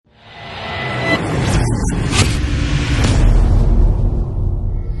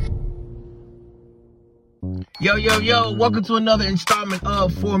Yo, welcome to another installment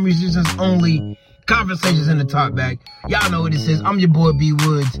of For Musicians Only Conversations in the Talk Bag. Y'all know what it is. I'm your boy B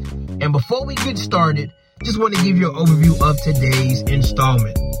Woods. And before we get started, just want to give you an overview of today's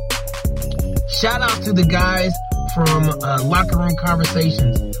installment. Shout out to the guys from Lockerroom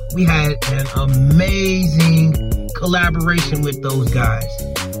Conversations. We had an amazing collaboration with those guys.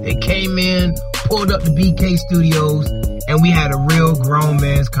 They came in, pulled up the BK studios, and we had a real grown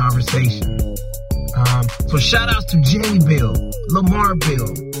man's conversation. So shout outs to Jamie Bill, Lamar Bill,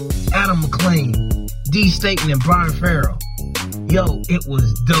 Adam McLean, D Staten, and Brian Farrell. Yo, it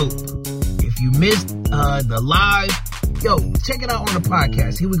was dope. If you missed the live, yo, check it out on the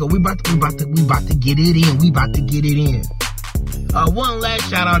podcast. Here we go. We about to get it in. We about to get it in. One last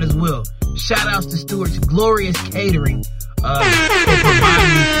shout out as well. Shout outs to Stewart's Glorious Catering for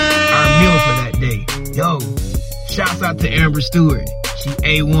providing our meal for that day. Yo, shouts out to Amber Stewart. She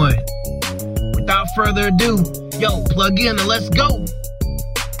A1. Without further ado, yo, plug in and let's go.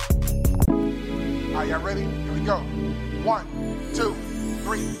 Are y'all ready? Here we go. 1, 2,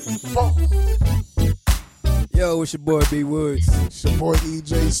 3, 4. Yo, it's your boy B Woods. It's your boy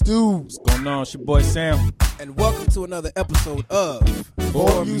EJ Stu. What's going on? It's your boy Sam. And welcome to another episode of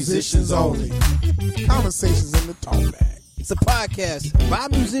For Musicians Only. Conversations in the Talk Bag. It's a podcast by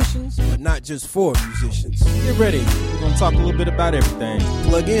musicians, but not just for musicians. Get ready. We're going to talk a little bit about everything.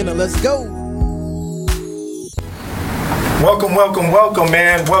 Plug in and let's go. Welcome,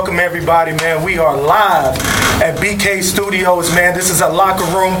 man. Welcome, everybody, man. We are live at BK Studios, man. This is a Locker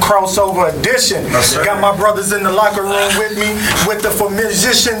Room crossover edition. Yes, got my brothers in the locker room with me with the For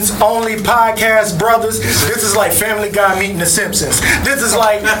Musicians Only podcast brothers. This is like Family Guy meeting the Simpsons. This is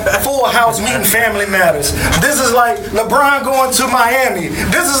like Full House meeting Family Matters. This is like LeBron going to Miami.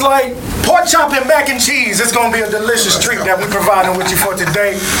 This is like pork chop and mac and cheese. It's going to be a delicious treat that we're providing with you for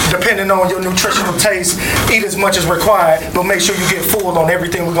today. Depending on your nutritional taste, eat as much as required. But make sure you get full on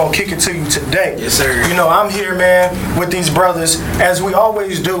everything. We're going to kick it to you today. Yes, sir. You know, I'm here, man, with these brothers. As we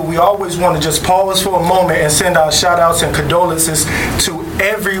always do, we always want to just pause for a moment and send out shout outs and condolences to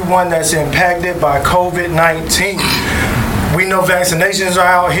everyone that's impacted by COVID-19. We know vaccinations are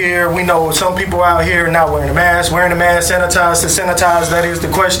out here. We know some people out here not wearing a mask, sanitized to sanitize. That is the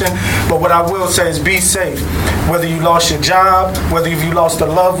question. But what I will say is be safe. Whether you lost your job, whether you lost a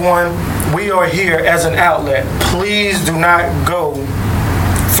loved one, we are here as an outlet. Please do not go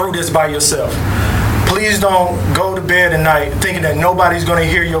through this by yourself. Please don't go to bed at night thinking that nobody's going to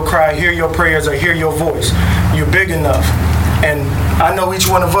hear your cry, hear your prayers, or hear your voice. You're big enough. And I know each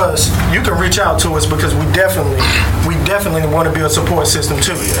one of us, you can reach out to us because we definitely want to be a support system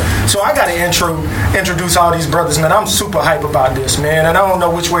too. So I got to introduce all these brothers, man. I'm super hype about this, man. And I don't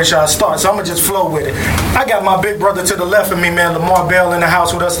know which way should I start, so I'm going to just flow with it. I got my big brother to the left of me, man, Lamar Bell, in the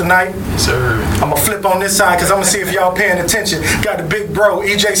house with us tonight. Sir. I'm going to flip on this side because I'm going to see if y'all paying attention. Got the big bro,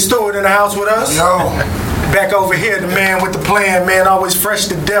 EJ Stewart, in the house with us. Yo. Back over here, the man with the plan, man, always fresh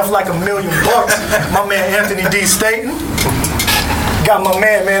to death like $1 million. My man, Anthony D. Staten. Got my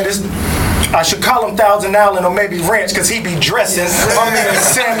man, this, I should call him Thousand Allen or maybe Ranch because he be dressing. My man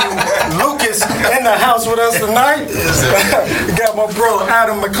Samuel Lucas in the house with us tonight. Got my bro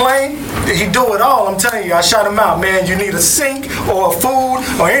Adam McLean. He do it all, I'm telling you. I shot him out, man. You need a sink or a food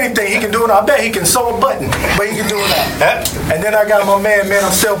or anything, he can do it. I bet he can sew a button, but he can do it all. And then I got my man,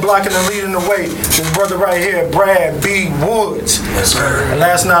 I'm still blocking and leading the way. This brother right here, Brad B. Woods. Yes, sir. And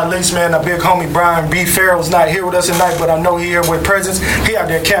last not least, man, our big homie Brian B. Farrell's not here with us tonight, but I know he here with presence. He out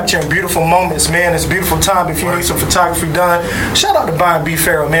there capturing beautiful moments, man. It's a beautiful time if you need some photography done. Shout out to Brian B.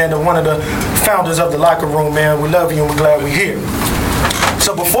 Farrell, man, one of the founders of the Locker Room, man. We love you and we're glad we're here.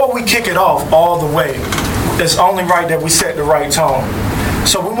 So before we kick it off all the way, it's only right that we set the right tone.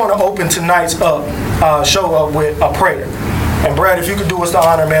 So we want to open tonight's show up with a prayer. And Brad, if you could do us the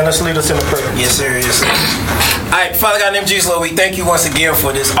honor, man, let's lead us in a prayer. Yes, sir. Yes, sir. All right, Father God, in the name of Jesus, Lord, we thank you once again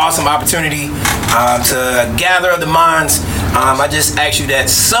for this awesome opportunity to gather the minds. I just ask you that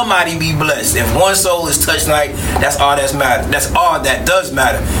somebody be blessed. If one soul is touched tonight, that's all that's matter. That's all that does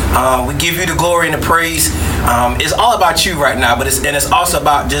matter. We give you the glory and the praise. It's all about you right now, but it's also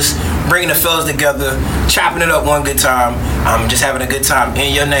about just bringing the fellas together, chopping it up one good time, just having a good time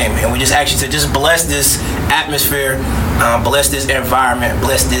in your name. And we just ask you to just bless this atmosphere, bless this environment,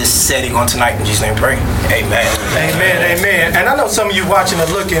 bless this setting on tonight. In Jesus' name we pray. Amen. Amen. And I know some of you watching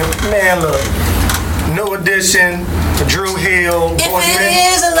are looking, man, look, New Edition, Drew Hill, Boys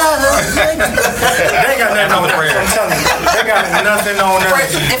It is a love. They got nothing on there. I'm telling you, they got nothing on there.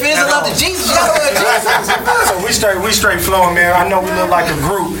 If it is a love to Jesus, you gotta wear Jesus. So we straight flowing, man. I know we look like a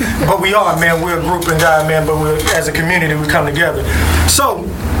group, but we are, man. We're a group and God, man. But as a community, we come together. So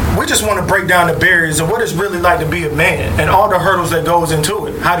we just want to break down the barriers of what it's really like to be a man and all the hurdles that goes into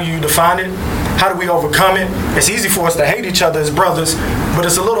it. How do you define it? How do we overcome it? It's easy for us to hate each other as brothers, but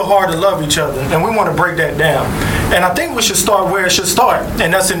it's a little hard to love each other, and we want to break that down. And I think we should start where it should start,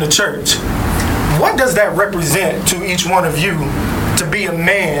 and that's in the church. What does that represent to each one of you to be a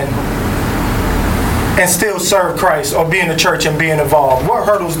man and still serve Christ, or be in the church and being involved? What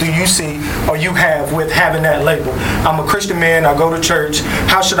hurdles do you see or you have with having that label? I'm a Christian man, I go to church,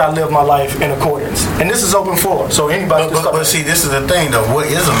 how should I live my life in accordance? And this is open floor, so anybody can start. But see, this is the thing though, what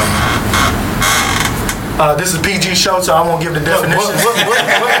is a man? This is PG show, so I won't give the definition. What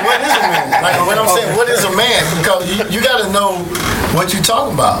is a man? Like what I'm saying, what is a man? Because you got to know what you're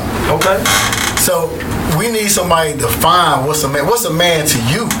talking about. Okay. So we need somebody to define what's a man. What's a man to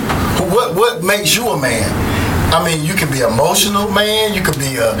you? What makes you a man? I mean, you can be an emotional man, you could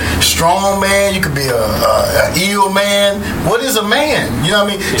be a strong man, you could be a ill man. What is a man? You know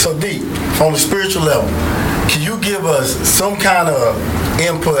what I mean? So deep, on the spiritual level, can you give us some kind of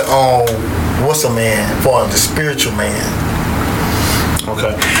input on what's a man for the spiritual man?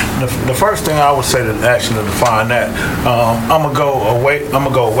 Okay. The first thing I would say to actually define that, I'm gonna go away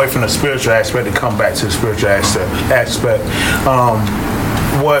from the spiritual aspect and come back to the spiritual aspect.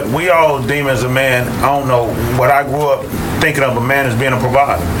 What we all deem as a man, I don't know, what I grew up thinking of a man as being a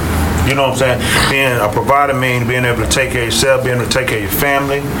provider. You know what I'm saying? Being a provider means being able to take care of yourself, being able to take care of your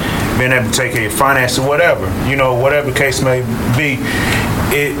family, being able to take care of your finances, whatever. You know, whatever the case may be,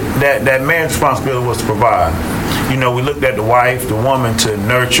 that man's responsibility was to provide. You know, we looked at the wife, the woman to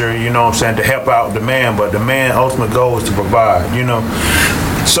nurture, you know what I'm saying, to help out the man, but the man's ultimate goal is to provide, you know.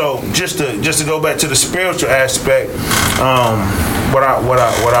 So just to go back to the spiritual aspect, what I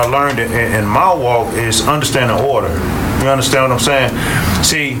learned in my walk is understanding order. You understand what I'm saying?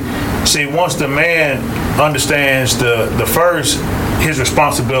 See, once the man understands the first, his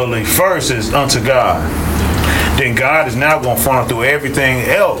responsibility first is unto God. Then God is now going to funnel through everything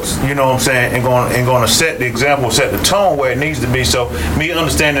else, you know what I'm saying, and going to set the example, set the tone where it needs to be. So me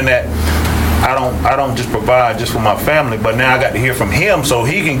understanding that I don't just provide just for my family, but now I got to hear from him so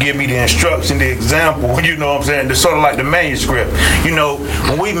he can give me the instruction, the example, you know what I'm saying? It's sort of like the manuscript. You know,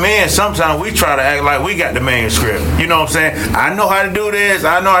 when we men, sometimes we try to act like we got the manuscript. You know what I'm saying? I know how to do this,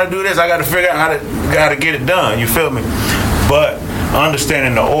 I got to figure out how to get it done, you feel me? But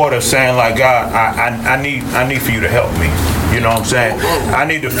understanding the order, saying like, God, I need for you to help me. You know what I'm saying? I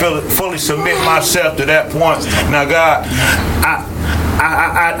need to fully submit myself to that point. Now, God,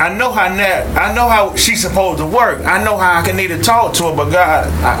 I know how she's supposed to work. I know how I need to talk to her, but God,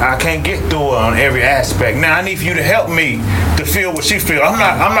 I can't get through her on every aspect. Now I need for you to help me to feel what she feels. I'm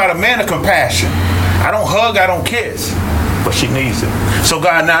not a man of compassion. I don't hug, I don't kiss, but she needs it. So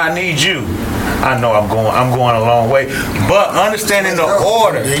God, now I need you. I know I'm going a long way, but understanding the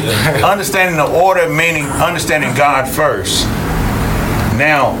order meaning understanding God first.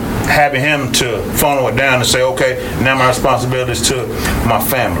 Now having him to funnel it down and say, okay, now my responsibility is to my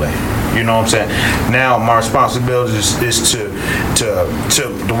family. You know what I'm saying? Now my responsibility is to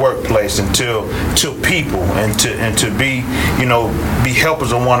the workplace and to people and to be, you know, be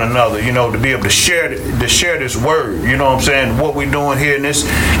helpers of one another. You know, to be able to share this word. You know what I'm saying? What we're doing here in this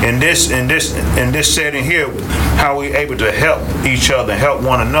setting here, how we able to help each other, help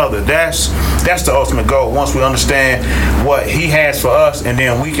one another. That's the ultimate goal. Once we understand what he has for us, and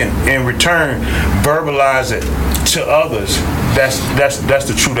then we can in return verbalize it to others. That's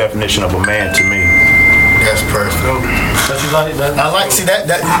the true definition of a man to me. That's perfect. I like see that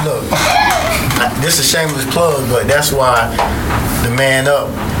look. This is a shameless plug, but that's why the Man Up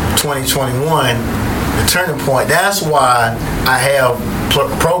 2021, the turning point. That's why I have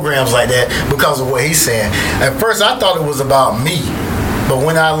programs like that, because of what he's saying. At first, I thought it was about me, but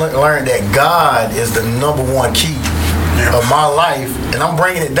when I learned that God is the number one key of my life, and I'm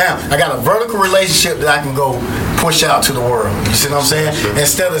bringing it down. I got a vertical relationship that I can go push out to the world. You see what I'm saying? Sure.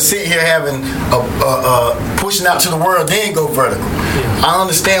 Instead of sitting here having pushing out to the world, then go vertical. Yeah. I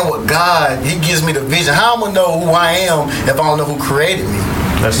understand what God, he gives me the vision. How am I know who I am if I don't know who created me?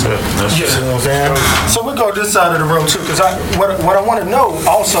 That's it. You see what I'm saying? So we go this side of the room too, because what I want to know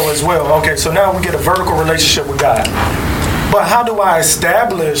also as well. Okay, so now we get a vertical relationship with God. But how do I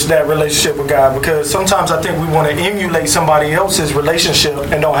establish that relationship with God? Because sometimes I think we want to emulate somebody else's relationship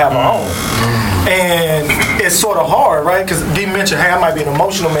and don't have our own. And it's sort of hard, right? Because D mentioned, hey, I might be an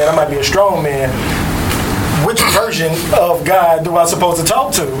emotional man, I might be a strong man. Which version of God do I supposed to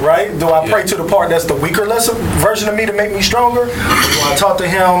talk to, right? Do I pray to the part that's the weaker, lesser version of me to make me stronger? Do I talk to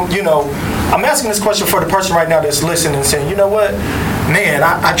him? You know, I'm asking this question for the person right now that's listening and saying, you know what? man,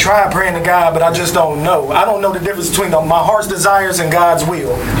 I tried praying to God, but I just don't know. I don't know the difference between my heart's desires and God's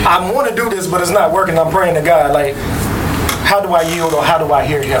will. I want to do this, but it's not working. I'm praying to God. Like, how do I yield or how do I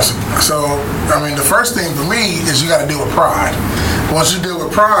hear Him? So, I mean, the first thing for me is you got to deal with pride. Once you deal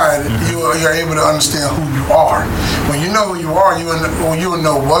with pride, you're able to understand who you are. When you know who you are, you will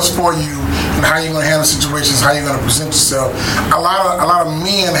know what's for you and how you're going to handle situations, how you're going to present yourself. A lot of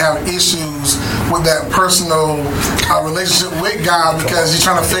men have issues with that personal relationship with God because you're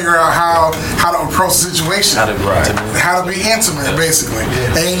trying to figure out how to approach the situation, how to be intimate, basically.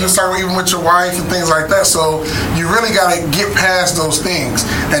 And you start even with your wife and things like that. So you really got to get past those things.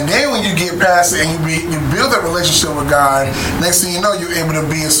 And then when you get past it and you build that relationship with God, next thing you know, you're able to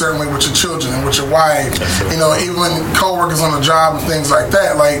be a certain way with your children and with your wife. You know, even co-workers on the job and things like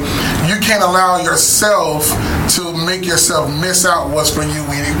that. Like, you can't allow yourself to make yourself miss out what's for you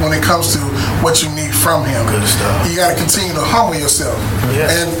when it comes to what you need from Him. Good stuff. You got to continue to humble yourself. Yes.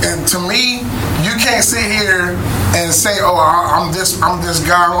 And to me, you can't sit here and say, "Oh, I'm this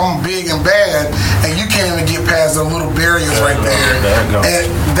guy, I'm big and bad," and you can't even get past the little barriers right there. And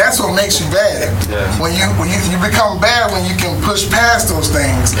that's what makes you bad. When you become bad when you can push past those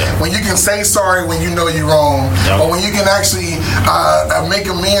things. When you can say sorry when you know you're wrong, or when you can actually make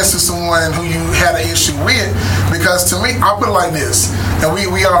amends to someone who you had an issue with. Because to me, I'll put it like this, and we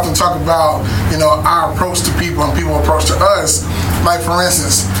often talk about, you know, our approach to people and people approach to us. Like, for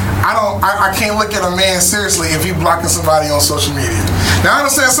instance, I can't look at a man seriously if he's blocking somebody on social media. Now, I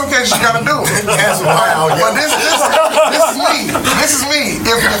understand some cases you gotta do it. But this is me. This is me.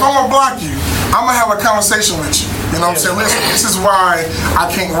 If I'm gonna block you, I'm gonna have a conversation with you. You know what I'm saying? Listen, this is why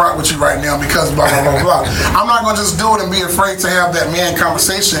I can't rock with you right now because blah, blah, blah, blah. I'm not gonna just do it and be afraid to have that man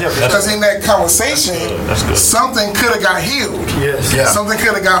conversation because in that conversation, something could have got healed. Something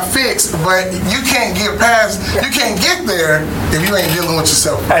could have got fixed, but you can't get there if you ain't dealing with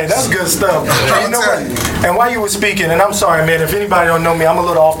yourself. Hey, that's good stuff. You know what? And while you were speaking, and I'm sorry, man, if anybody don't know me, I'm a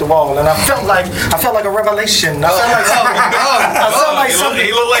little off the wall, and I felt like a revelation. I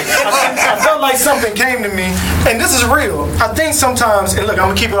felt like something came to me, and this is real. I think sometimes, and look, I'm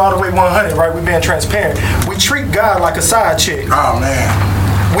gonna keep it all the way 100, right? We're being transparent. We treat God like a side chick. Oh man.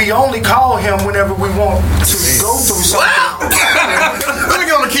 We only call Him whenever we want to go through something. Let me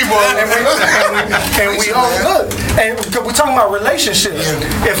get on the keyboard. And we only look. And we're talking about relationships.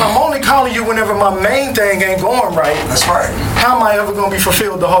 If I'm only calling you whenever my main thing ain't going right, that's right. How am I ever going to be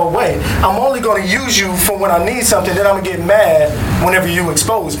fulfilled the whole way? I'm only going to use you for when I need something. Then I'm going to get mad whenever you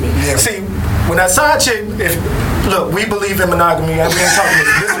expose me. See, when that side chick, look, we believe in monogamy. We ain't talking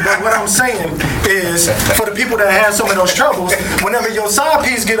this, but what I'm saying is, for the people that have some of those troubles, whenever your side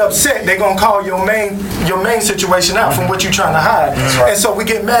piece get upset, they gonna call your main situation out from what you're trying to hide. And so we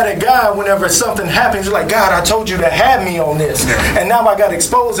get mad at God whenever something happens. You're like, God, I told you to have me on this, and now I got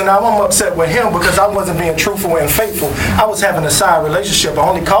exposed, and now I'm upset with Him because I wasn't being truthful and faithful. I was having a side relationship. I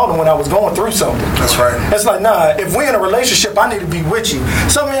only called Him when I was going through something. That's right. It's like, nah, if we're in a relationship, I need to be with you.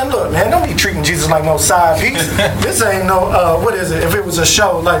 So man, look, man, don't be treating Jesus like no side piece. This ain't no what is it? If it was a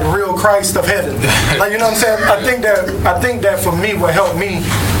show like Real Christ of Heaven, like, you know what I'm saying? I think that for me, what helped me,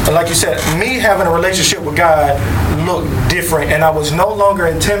 like you said, me having a relationship with God looked different, and I was no longer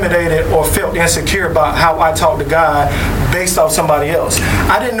intimidated or felt insecure about how I talked to God based off somebody else.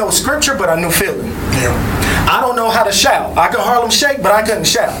 I didn't know scripture, but I knew feeling. I don't know how to shout. I could Harlem Shake, but I couldn't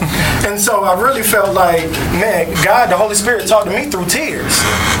shout. And so I really felt like, man, God, the Holy Spirit talked to me through tears.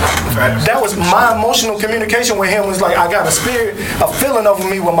 That was my emotional communication with Him. Was like, I got a spirit, a feeling over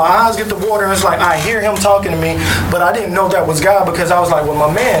me when my eyes get the water. And it's like, I hear Him talking to me, but I didn't know that was God because I was like, well,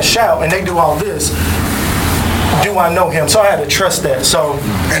 my man shout and they do all this. Do I know Him? So I had to trust that. So,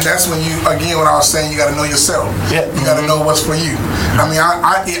 and that's when you, again, when I was saying, you got to know yourself. You got to know what's for you. I mean,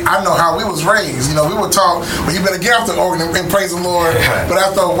 I know how we was raised. You know, we would talk, well, you better get off the organ and praise the Lord. But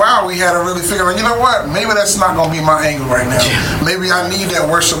after a while, we had to really figure out, you know what? Maybe that's not going to be my angle right now. Maybe I need that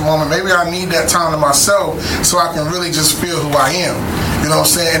worship moment. Maybe I need that time to myself so I can really just feel who I am. You know what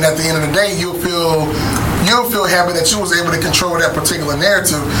I'm saying? And at the end of the day, you'll feel happy that you was able to control that particular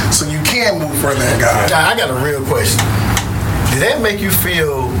narrative so you can move further in God. I got a real question. Did that make you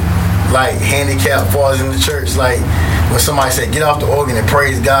feel like handicapped falls in the church? Like when somebody said, get off the organ and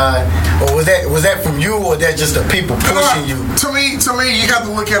praise God? Or was that from you, or that just the people pushing you? To me, you have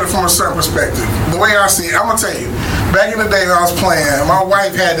to look at it from a certain perspective. The way I see it, I'm going to tell you, back in the day when I was playing, my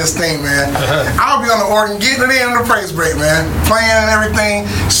wife had this thing, man. I'll be on the organ, getting it in the praise break, man, playing and everything.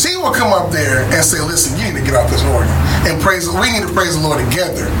 She will come up there and say, listen, you need to get off this organ and we need to praise the Lord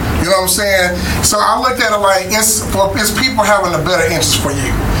together. You know what I'm saying? So I looked at it like it's people having a better interest for you.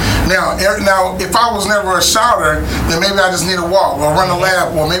 Now, if I was never a shouter, then maybe I just need to walk or run a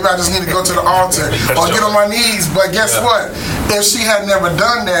lap, or maybe I just need to go to the altar or get on my knees. But guess what? If she had never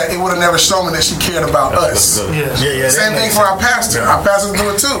done that, it would have never shown me that she cared about us. Same thing for our pastor. Our pastor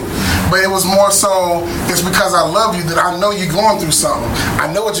do it too. But it was more so, it's because I love you that I know you're going through something. I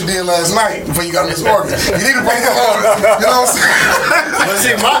know what you did last night before you got in this organ. You need to bring the Lord. You know what I'm saying? But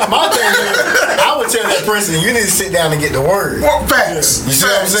see, my thing is, I would tell that person, you need to sit down and get the word. Well, facts. You see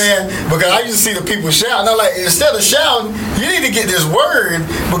what I'm saying? Because I used to see the people shout, and I'm like, instead of shouting, you need to get this word,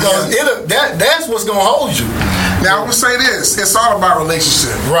 because that's what's going to hold you. Now, I would say this, it's all about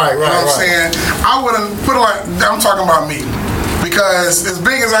relationship. Right. You know what I'm saying? I wouldn't put it like, I'm talking about me. Because as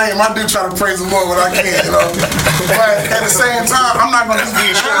big as I am, I do try to praise the Lord when I can, you know. But at the same time, I'm not going to just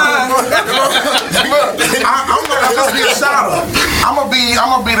be a shouter. Look, I'm not going to just be a shouter. I'm gonna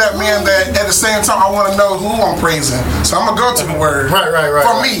be that man that at the same time I want to know who I'm praising. So I'm gonna go to the word. Right.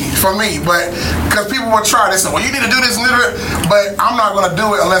 For me. But because people will try, they say, well, you need to do this and do that. But I'm not gonna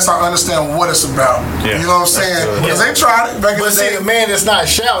do it unless I understand what it's about. Yeah. You know what I'm saying? Because they tried it back in the day. The man that's not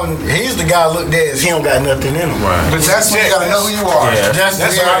shouting, he's the guy looked at as he don't got nothing in him. Right. But that's when you gotta know who you are. Yeah. That's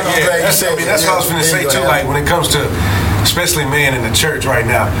what I was going to say too. Like when it comes to, especially men in the church right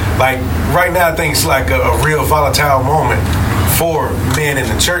now. Like right now, I think it's like a real volatile moment for men in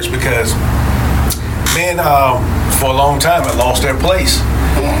the church, because men for a long time have lost their place,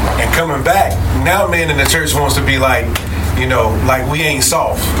 and coming back now, men in the church wants to be like, you know, like we ain't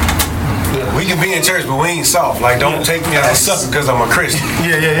soft. We can be in church, but we ain't soft. Like, don't take me as a sucker because I'm a Christian.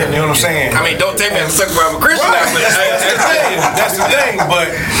 Yeah. You know what I'm saying? I mean, don't take me as a sucker because I'm a Christian. Right. That's the thing. But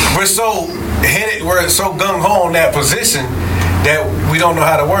we're so gung-ho on that position that we don't know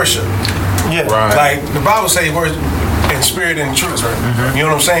how to worship. Yeah. Right. Like, the Bible says we're in spirit and truth. Right? You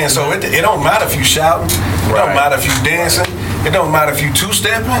know what I'm saying? So it don't matter if you shouting. It don't matter if you dancing. It don't matter if you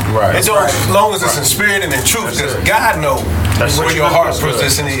two-stepping. Right. It don't, as long as it's in spirit and in truth, because God knows where your heart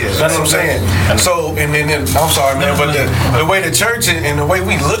position is. That's what I'm saying. So, and then I'm sorry, man, but the way the church and the way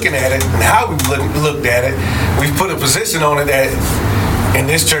we looking at it and how we looked at it, we put a position on it that in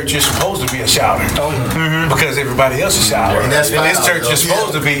this church you're supposed to be a shouter, because everybody else is shouting. In this church you're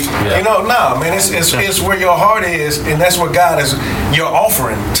supposed to be, you know, man, it's where your heart is, and that's what God is. You're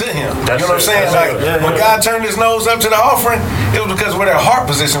offering to Him. You know what I'm saying? Like when God turned His nose up to the offering, it was because of where their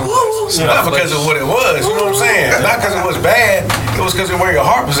heart position was, not because of what it was. You know what I'm saying? Not because it was bad. It was because of where your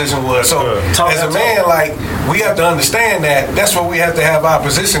heart position was. So as a man, like, we have to understand that that's where we have to have our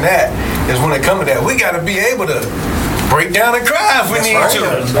position at. Is when it comes to that, we got to be able to break down and cry if we need to.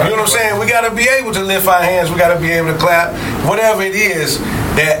 You know what I'm saying? We got to be able to lift our hands. We got to be able to clap. Whatever it is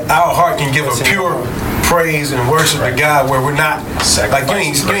that our heart can give a pure praise and worship to God, where we're not like you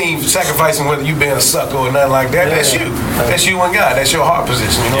ain't sacrificing whether you being a sucker or nothing like that. That's you. That's you and God. That's your heart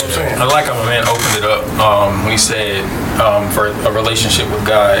position. You know what I'm saying? I like how my man opened it up when he said for a relationship with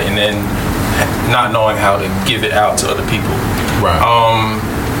God, and then not knowing how to give it out to other people. Right.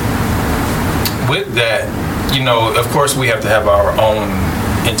 With that, you know, of course, we have to have our own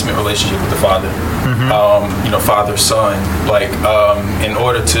intimate relationship with the Father. You know, Father, Son. Like, in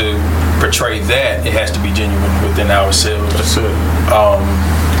order to portray that, it has to be genuine within ourselves. That's it.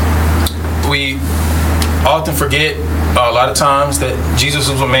 We often forget a lot of times that Jesus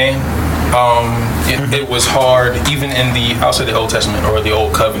was a man. It was hard, even in I'll say the Old Testament or the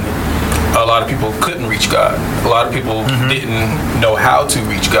Old Covenant. A lot of people couldn't reach God. A lot of people didn't know how to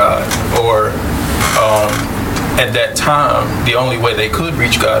reach God, or at that time, the only way they could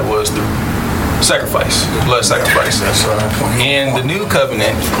reach God was through sacrifice, blood sacrifice. In the new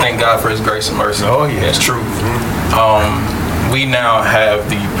covenant, thank God for His grace and mercy. Oh, yeah, it's true. We now have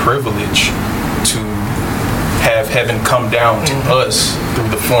the privilege to have heaven come down to us through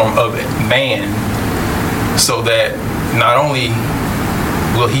the form of a man, so that not only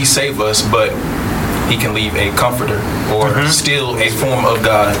will He save us, but He can leave a comforter or still a form of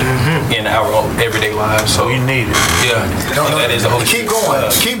God in our everyday lives. So we need it. Yeah, that is the Holy Spirit.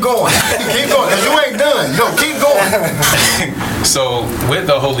 Keep going, because you ain't done. No, keep going. So with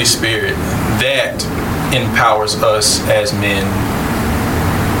the Holy Spirit, that empowers us as men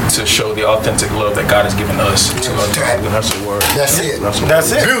to show the authentic love that God has given us to others. That's a word. That's it.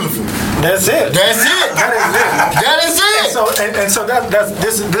 That's it. Beautiful. That's it. That's it. That is it. And so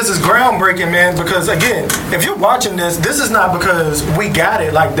this is groundbreaking, man. Because again, if you're watching this is not because we got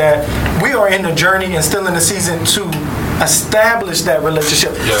it like that. We are in the journey and still in the season to establish that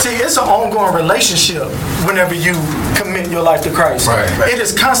relationship. See, it's an ongoing relationship whenever you commit your life to Christ. It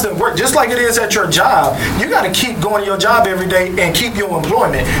is constant work, just like it is at your job. You got to keep going to your job every day and keep your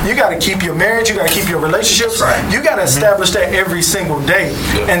employment. You got to keep your marriage. You got to keep your relationships. You got to establish that every single day.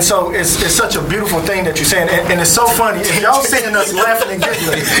 And so it's such a beautiful thing that you're saying. And it's so funny. If y'all seeing us laughing and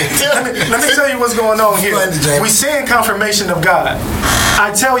giggling, let me tell you what's going on here. We seeing confirmation of God.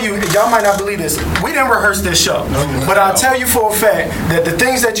 I tell you, y'all might not believe this. We didn't rehearse this show, but I tell you for a fact that the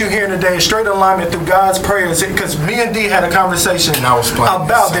things that you hear today is straight alignment through God's prayers. Because me and D had a conversation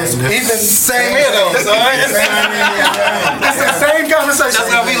about this. Even same here though. It's the same conversation.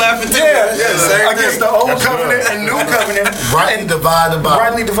 That's how we laughing too. Against the old covenant and new covenant. Rightly divide the Bible.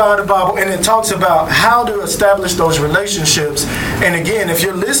 Rightly divide the Bible, and it talks about how to establish those relationships. And again, if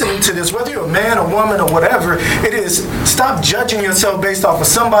you're listening to this, whether you're a man, a woman, or whatever, it is stop judging yourself based off of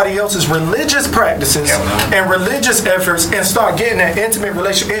somebody else's religious practices and religious efforts, and start getting that intimate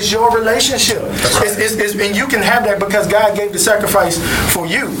relationship. It's your relationship. And you can have that because God gave the sacrifice for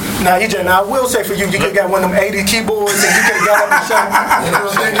you. Now, EJ, I will say for you, you could have got one of them 80 keyboards and you could have got up and shot. You know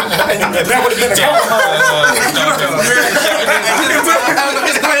what I'm saying? And that would have been a compromise.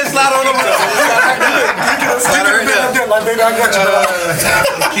 Just go ahead and slide on over. Like, baby, I got you, bro.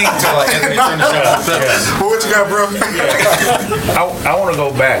 What you got, bro? I want to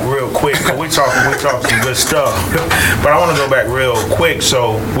go back real quick. We talk some good stuff, but I want to go back real quick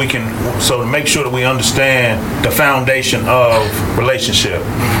so to make sure that we understand the foundation of relationship.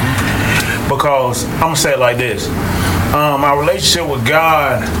 Because I'm gonna say it like this: our relationship with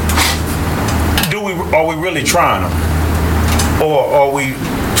God, are we really trying to, or are we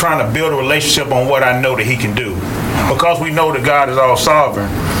trying to build a relationship on what I know that He can do? Because we know that God is all sovereign,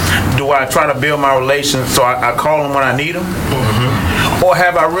 do I try to build my relation so I call Him when I need Him? Or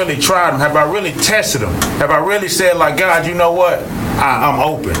have I really tried Him? Have I really tested Him? Have I really said, like, God, you know what? I'm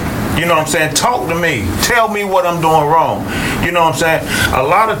open. You know what I'm saying? Talk to me. Tell me what I'm doing wrong. You know what I'm saying? A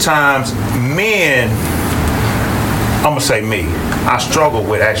lot of times, men, I'm going to say me, I struggle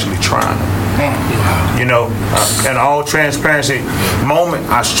with actually trying them. You know, in all transparency moment,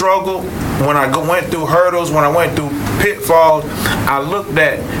 I struggled when I went through hurdles, when I went through pitfalls. I looked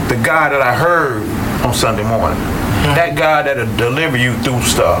at the God that I heard on Sunday morning, that God that'll deliver you through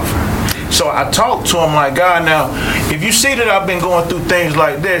stuff. So I talked to Him like, God, now, if you see that I've been going through things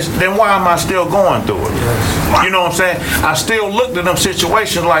like this, then why am I still going through it? You know what I'm saying? I still looked at them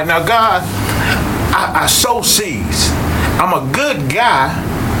situations like, now, God, I sow seeds. I'm a good guy,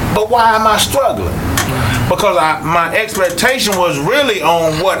 but why am I struggling? Because my expectation was really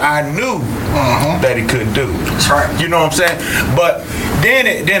on what I knew that He could do. That's right. You know what I'm saying? But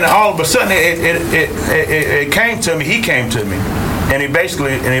then all of a sudden it came to me. He came to me, and he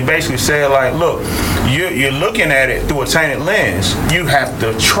basically said, like, look, you're looking at it through a tainted lens. You have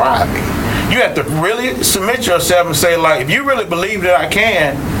to try me. You have to really submit yourself and say, like, if you really believe that I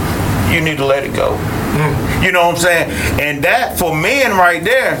can, you need to let it go. You know what I'm saying? And that, for men right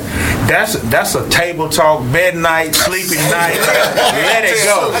there, that's a table talk, bed night, sleeping night. Let it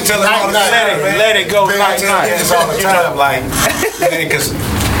go. Let it go. Night. All the time, like, because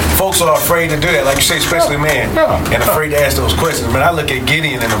folks are afraid to do that, like you say, especially men, and afraid to ask those questions. But I look at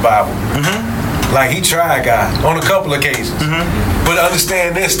Gideon in the Bible. Like, he tried God on a couple occasions. But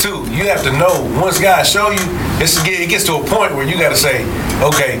understand this too. You have to know, once God show you, it gets to a point where you got to say,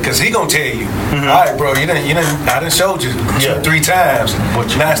 okay, because He gonna tell you, all right, bro, I done showed you 3 times, but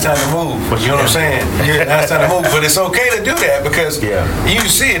now it's time to move. You know what I'm saying? Now it's time to move. But it's okay to do that because you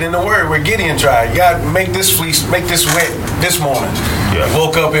see it in the Word where Gideon tried. God, make this fleece, make this wet this morning.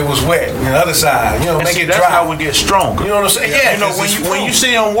 Woke up, it was wet. And the other side, make it dry. That's how we get stronger. You know what I'm saying? Yeah. You know, when you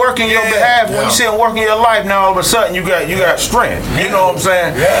see Him working your behalf, when you see Him working your life, now all of a sudden you got strength. You know what I'm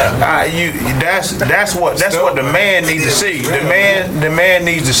saying? That's what the man needs to see. The man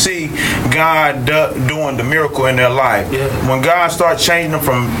needs to see God doing the miracle in their life. When God starts changing them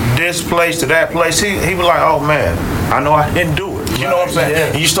from this place to that place, he was like, oh man, I know I didn't do it. You know what I'm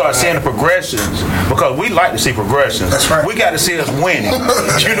saying? And you start seeing the progressions, because we like to see progressions. That's right. We got to see us winning.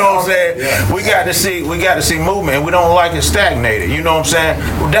 You know what I'm saying? We got to see movement, and we don't like it stagnated. You know what I'm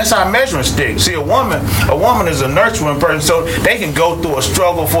saying? That's our measuring stick. See, a woman is a nurturing person, so they can go through a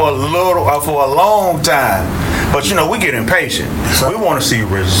struggle for a long time. But we get impatient. We want to see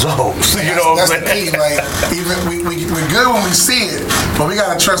results. You know what I'm saying? That's the key. Like, even we're good when we see it, but we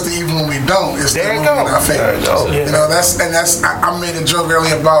gotta trust it even when we don't. It's still moving in our favor. You know, I made a joke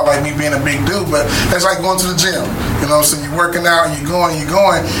earlier about like me being a big dude, but that's like going to the gym. You know what I'm saying? You're working out and you're going,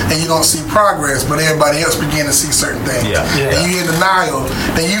 and you don't see progress, but everybody else begin to see certain things. And you in denial.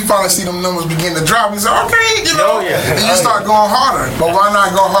 Then you finally see them numbers begin to drop. You say, okay, you know, and you start going harder. But why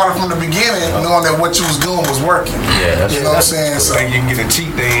not go harder from the beginning, knowing that what you was doing was working? You know what I'm saying? So you can get a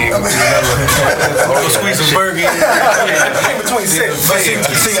cheat day in. Squeeze a burger in between sets. But see,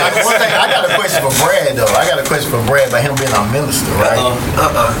 one thing, I got a question for Brad, though. I got a question for Brad about him being our minister, right?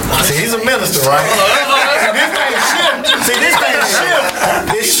 See, he's a minister, right? See, this thing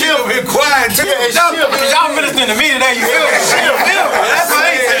shift. This shift been quiet too. Y'all ministering to me today. You feel me? That's what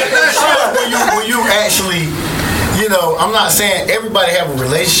they said. When you actually, you know, I'm not saying everybody have a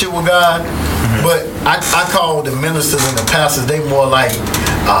relationship with God, but I call the ministers and the pastors, they more like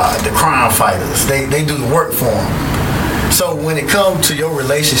the crime fighters. They do the work for them. So when it comes to your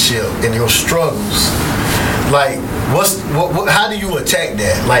relationship and your struggles, like how do you attack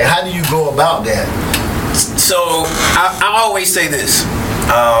that? Like how do you go about that? So I always say this.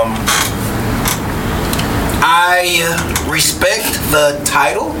 I respect the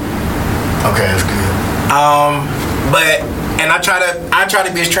title. Okay, that's good. But I try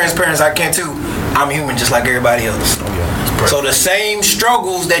to be as transparent as I can too. I'm human just like everybody else. So the same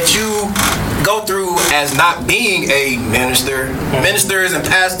struggles that you go through as not being a minister, ministers and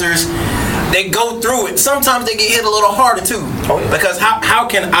pastors, they go through it. Sometimes they get hit a little harder too. Because how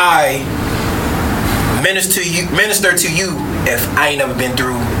can I minister to you if I ain't never been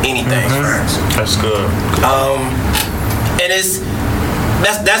through anything? That's good. And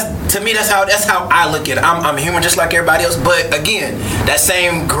that's to me that's how I look at it. I'm human just like everybody else, but again, that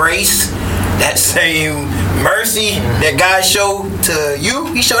same grace, that same mercy that God showed to you,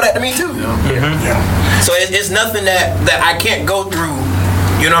 He showed that to me too. So it's nothing that I can't go through.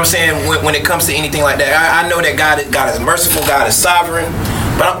 You know what I'm saying? When it comes to anything like that, I know that God is merciful, God is sovereign,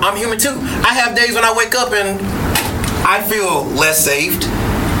 but I'm human too. I have days when I wake up and I feel less saved.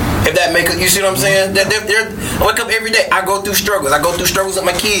 If that make it, you see what I'm saying? I wake up every day. I go through struggles. I go through struggles with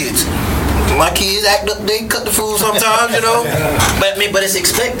my kids. My kids act up. They cut the food sometimes, you know. But it's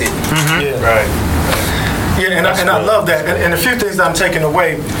expected. Right. Yeah, and I love that. And a few things I'm taking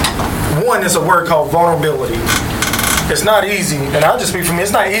away. One is a word called vulnerability. It's not easy, and I'll just speak for me.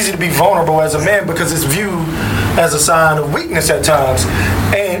 It's not easy to be vulnerable as a man because it's viewed as a sign of weakness at times.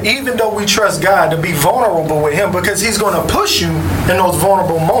 And even though we trust God to be vulnerable with Him, because He's going to push you in those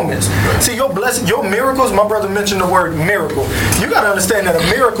vulnerable moments. See, your blessing, your miracles. My brother mentioned the word miracle. You got to understand that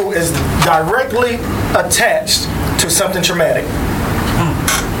a miracle is directly attached to something traumatic.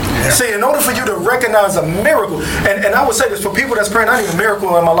 See, in order for you to recognize a miracle, and I would say this for people that's praying, I need a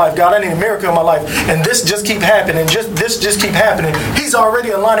miracle in my life. God, I need a miracle in my life. And this just keep happening. This just keep happening. He's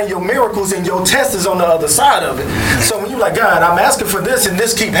already aligning your miracles and your test is on the other side of it. So when you're like, God, I'm asking for this and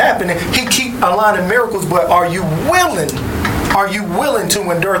this keep happening, He keep aligning miracles, but are you willing? Are you willing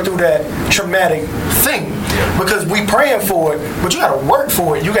to endure through that traumatic thing? Because we praying for it, but you got to work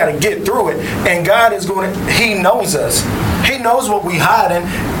for it. You got to get through it. And God is going to, He knows us. He knows what we hiding.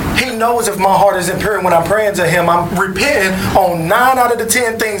 He knows if my heart is impure when I'm praying to Him. I'm repenting on 9 out of the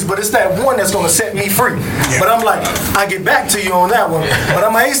 10 things, but it's that one that's going to set me free. But I'm like, I get back to you on that one. But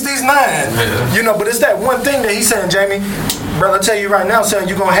I'm going to ace these 9. You know, but it's that one thing that He's saying, Jamie, brother, I tell you right now, son,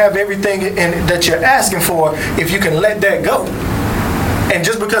 you're going to have everything that you're asking for if you can let that go. And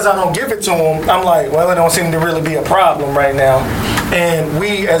just because I don't give it to Him, I'm like, well, it don't seem to really be a problem right now. And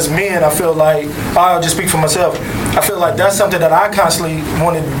we as men, I feel like, I'll just speak for myself, I feel like that's something that I constantly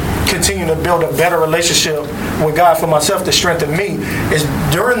want to continue to build a better relationship with God for myself to strengthen me, is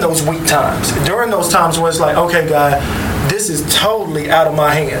during those weak times. During those times where it's like, okay, God, this is totally out of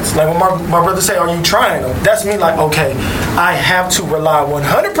my hands. Like when my brother say, are you trying them? That's me like, okay, I have to rely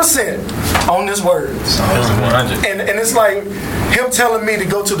 100% on this word. And it's like Him telling me to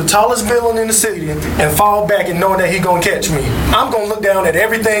go to the tallest building in the city and fall back and knowing that He gonna catch me. I'm gonna look down at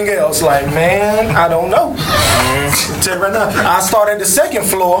everything else like, man, I don't know. I'll tell you right now, I start at the second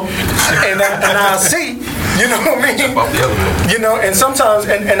floor and I see, you know what I mean? You know, and sometimes,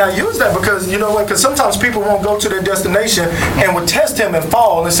 and I use that because, you know what, because sometimes people won't go to their destination and would test Him and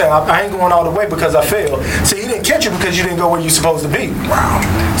fall and say, I ain't going all the way because I failed. See, He didn't catch you because you didn't go where you're supposed to be. Wow.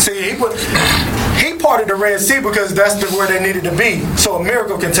 See, He parted the Red Sea because that's where they needed to be, so a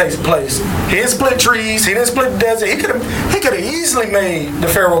miracle can take place. He didn't split trees. He didn't split the desert. He could have easily made the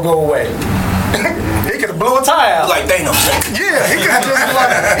Pharaoh go away. he could have blew a tire out. Like Thanos. Yeah, he could have just been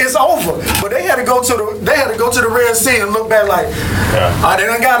like, it's over. But they had to go to the Red Sea and look back like, they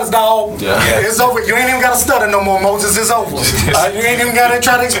done got us, dog. Yeah. It's over. You ain't even got to stutter no more, Moses. It's over. You ain't even got to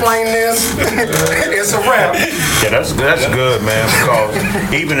try to explain this. It's a wrap. Yeah, that's good, man.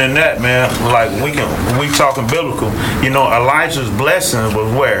 Because even in that, man, like we talking biblical. You know, Elijah's blessing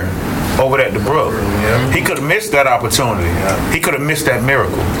was where? Over at the brook. Yeah. He could have missed that opportunity. Yeah. He could have missed that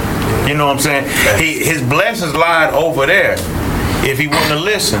miracle. You know what I'm saying? His blessings lied over there. If he wouldn't have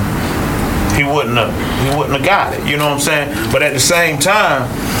listened, he wouldn't have got it. You know what I'm saying? But at the same time,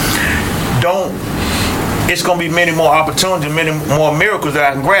 it's gonna be many more opportunities, many more miracles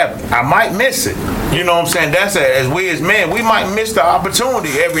that I can grab. I might miss it. You know what I'm saying? That's as we as men, we might miss the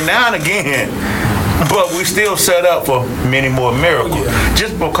opportunity every now and again. But we still set up for many more miracles,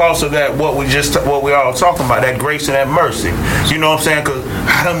 just because of that. What we all talking about, that grace and that mercy. You know what I'm saying? Because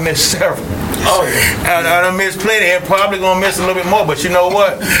I done missed several. Oh yeah. I done missed plenty, and probably gonna miss a little bit more. But you know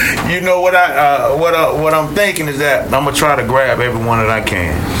what? You know what what I'm thinking is that I'm gonna try to grab every one that I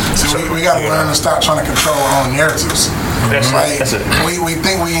can. So we got to learn to stop trying to control our own narratives. That's it. We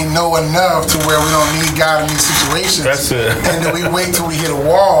think we know enough to where we don't need God in these situations. That's it. And then we wait till we hit a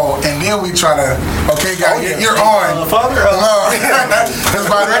wall, and then we try to, okay, God, you're on. Father, because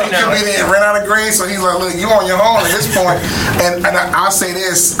by then he could be there and ran out of grace. So he's like, look, you on your own at this point. And I'll say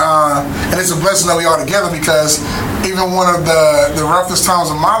this, and it's a blessing that we are together, because even one of the roughest times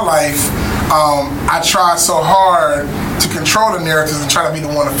of my life, I tried so hard to control the narratives and try to be the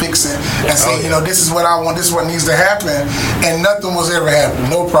one to fix it and say, this is what I want, this is what needs to happen, and nothing was ever happening,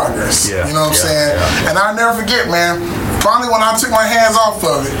 no progress. You know what I'm saying? And I'll never forget, man, finally when I took my hands off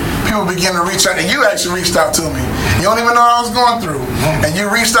of it, people began to reach out, and you actually reached out to me. You don't even know what I was going through. And you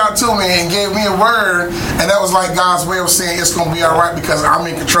reached out to me and gave me a word, and that was like God's way of saying it's going to be all right because I'm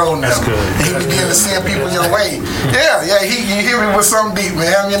in control now. That's good. And he began to send people your way. Yeah, he hit me with something deep, man.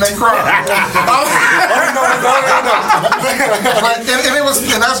 I mean, they cried.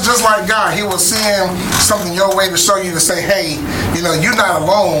 And that's just like God. He was seeing something your way to show you, to say, hey, you're not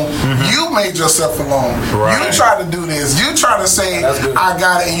alone. You made yourself alone. Right. You tried to do this. You tried to say, I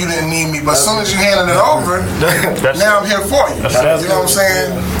got it, and you didn't need me. But as soon as you handed it over, now I'm here for you. You know what I'm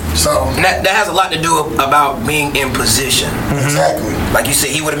saying? So that has a lot to do about being in position. Exactly. Like you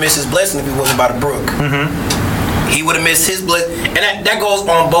said, he would have missed his blessing if he wasn't by the brook. He would have missed his blessing, and that goes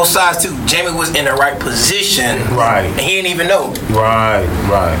on both sides too. Jamie was in the right position, right, and he didn't even know. Right.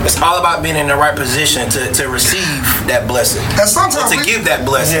 It's all about being in the right position to receive that blessing, and sometimes to give that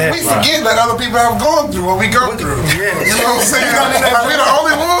blessing. We forget that other people have gone through what we go through. You know what I'm saying? We're the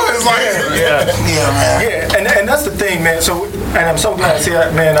only ones. And that's the thing, man. So, and I'm so glad. See,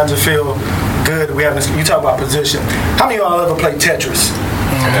 man, I just feel good. You talk about position. How many of y'all ever played Tetris?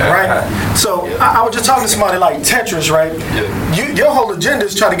 Right? So I was just talking to somebody like Tetris, right? Your whole agenda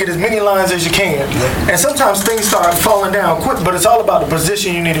is try to get as many lines as you can. And sometimes things start falling down quick, but it's all about the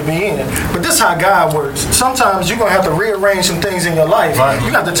position you need to be in. But this is how God works. Sometimes you're going to have to rearrange some things in your life. Right.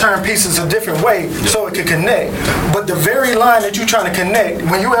 You have to turn pieces a different way so it can connect. But the very line that you're trying to connect,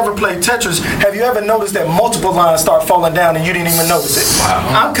 when you ever play Tetris, have you ever noticed that multiple lines start falling down and you didn't even notice it? Wow.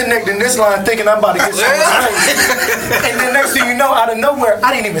 I'm connecting this line thinking I'm about to get something. And then next thing you know, out of nowhere,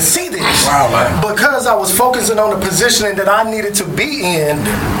 I didn't even see this. Wow, because I was focusing on the positioning that I needed to be in,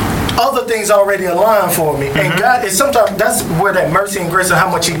 other things already aligned for me. And God, sometimes that's where that mercy and grace and how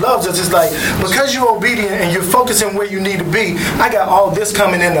much He loves us is like, because you're obedient and you're focusing where you need to be, I got all this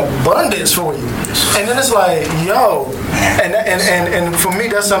coming in abundance for you. And then it's like, and for me,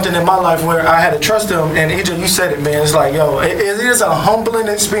 that's something in my life where I had to trust Him. And EJ, you said it, man. It's like, it is a humbling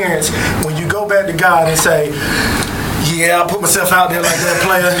experience when you go back to God and say, I put myself out there like that,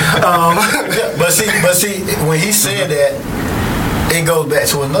 player. But see, when he said that, it goes back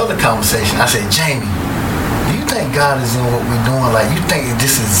to another conversation. I said, Jamie, do you think God is in what we're doing? Like, you think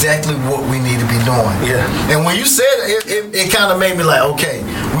this is exactly what we need to be doing? Yeah. And when you said it kind of made me like, okay,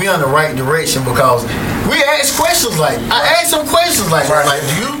 we on the right direction, because we asked questions like, I asked some questions like,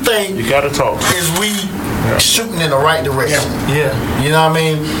 do you think you gotta talk? Is we shooting in the right direction? Yeah. You know what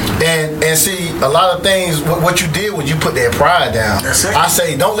I mean? And see, a lot of things, what you did was you put that pride down. I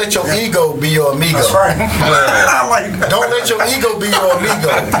say, don't let your ego be your amigo. That's right. I like that. Don't let your ego be your amigo.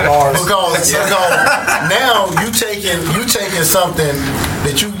 because now you taking something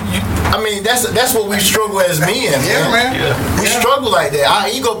that you I mean, that's what we struggle as men. Man. We struggle like that. Our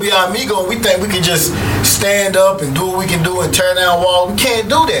ego be our amigo, and we think we can just stand up and do what we can do and tear down walls. We can't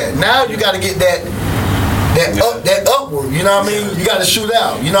do that. Now you got to get that that upward. You know what I mean? You got to shoot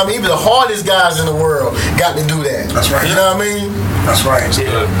out. You know what I mean? Even the hardest guys in the world got to do that. That's right. You know what I mean? That's right.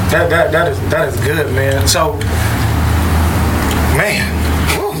 Yeah. That is good, man. So, man.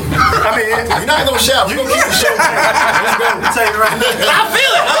 I mean, you're not gonna shout. We're gonna keep the show going. Let's go. I'll tell you right now. I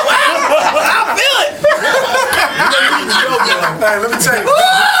feel it. I feel it. Hey, let me tell you.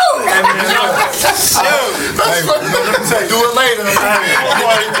 Do it later.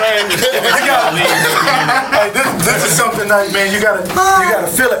 This is something that, man, you gotta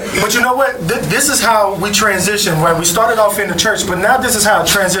feel it. But you know what? This is how we transition. Right? We started off in the church, but now this is how it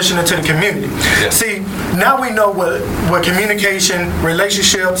transitioned into the community. Yeah. See, now we know what communication,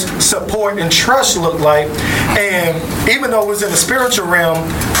 relationships, support, and trust look like. And even though it was in the spiritual realm,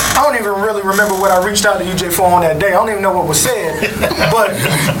 I don't even really remember what I reached out to UJ for on that day. I don't even know what was said. But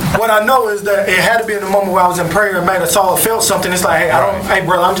what I know is that it had to be in the moment where I was in prayer and man, I saw felt something. It's like, hey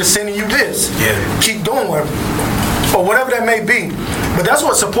brother, I'm just sending you this. Yeah. Keep doing it. Or whatever that may be. But that's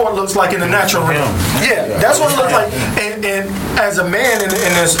what support looks like in the natural realm. Yeah, that's what it looks like. And as a man in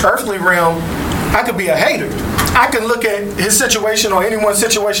this earthly realm, I could be a hater. I can look at his situation or anyone's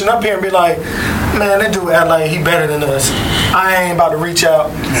situation up here and be like, man, that dude act like he better than us. I ain't about to reach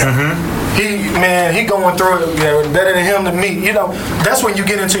out. Mm-hmm. He going through it, better than him than me. You know, that's when you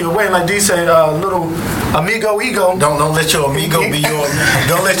get into your way. Like D said, little amigo ego. Don't let your amigo be your.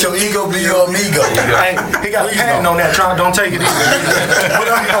 Don't let your ego be your amigo. Hey, he got a patent on that. Don't take it easy.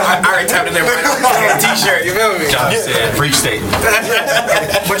 I already tapped it there. T-shirt. You feel me? John said, free statement.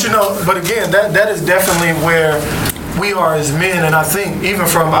 But again, that is definitely where we are as men, and I think even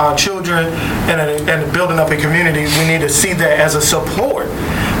from our children and building up a community, we need to see that as a support.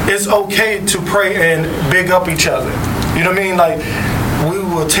 It's okay to pray and big up each other. You know what I mean? Like, we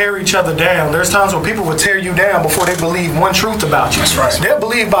will tear each other down. There's times when people will tear you down before they believe one truth about you. That's right. They'll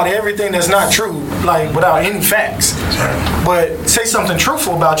believe about everything that's not true, like without any facts. That's right. But say something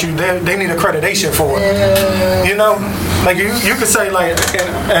truthful about you, they need accreditation for it. Yeah. You know? Like you could say like,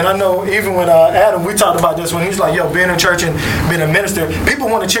 and I know even with Adam, we talked about this when he's like, yo, being in church and being a minister, people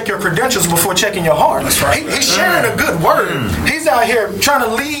want to check your credentials before checking your heart. That's right. He's sharing a good word. He's out here trying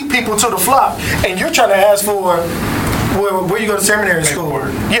to lead people to the flock, and you're trying to ask for where you go to seminary school.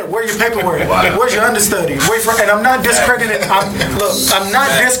 Yeah, where your paperwork? Where's your understudy? And I'm not discrediting. I'm not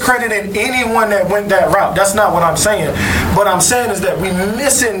discrediting anyone that went that route. That's not what I'm saying. What I'm saying is that we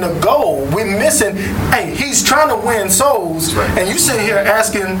missing the goal. We missing. Hey, he's trying to win souls, and you sitting here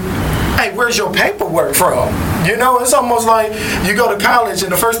asking, hey, where's your paperwork from? You know, it's almost like you go to college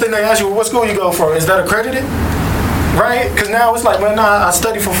and the first thing they ask you, well, what school you go for? Is that accredited? Right? Because now it's like, well, nah, I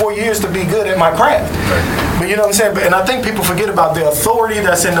studied for 4 years to be good at my craft. Right. But you know what I'm saying? And I think people forget about the authority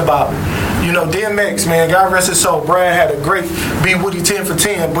that's in the Bible. You know, DMX, man, God rest his soul. Brad had a great Be Woody 10 for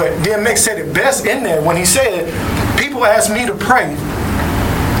 10. But DMX said it best in there when he said, people ask me to pray.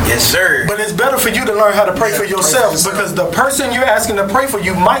 Yes, sir. But it's better for you to learn how to pray for yourself, because the person you're asking to pray for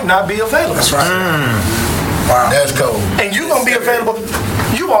you might not be available. That's right. Wow. That's cool. And you're going to be available.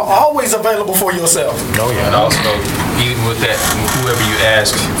 You are always available for yourself. Oh, yeah. And also, even with that, whoever you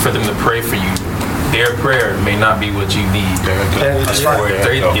ask for them to pray for you, their prayer may not be what you need. That's right.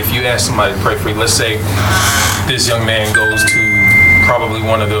 If you ask somebody to pray for you, let's say this young man goes to probably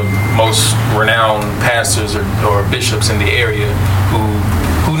one of the most renowned pastors or bishops in the area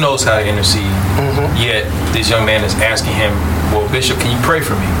who knows how to intercede. Mm-hmm. Yet this young man is asking him, well, Bishop, can you pray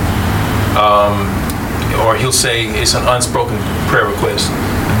for me? Or he'll say it's an unspoken prayer request.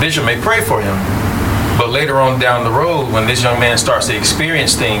 The bishop may pray for him, but later on down the road, when this young man starts to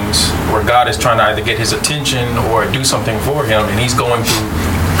experience things where God is trying to either get his attention or do something for him, and he's going through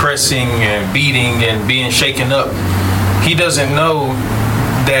pressing and beating and being shaken up, he doesn't know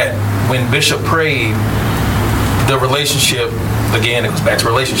that when Bishop prayed, the relationship, again, it goes back to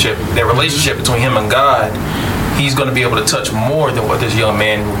relationship, that relationship between him and God, he's going to be able to touch more than what this young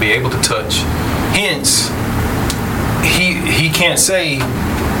man will be able to touch. Hence, he can't say,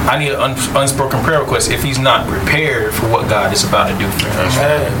 I need an unspoken prayer request if he's not prepared for what God is about to do for him.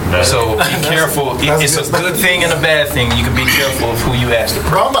 So be careful. It's a good thing and a bad thing. You can be careful of who you ask to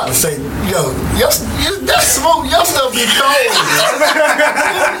pray. Bro, I'm about to say, that smoke, your stuff be cold.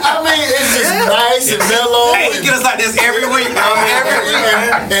 I mean, it's just nice and mellow. Hey, he get us like this every week.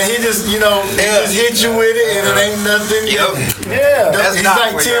 And he just, he just hit you with it, and it ain't nothing. Yep. Yeah. He's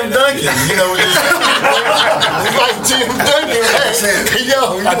like Tim Duncan. He's like Tim Duncan.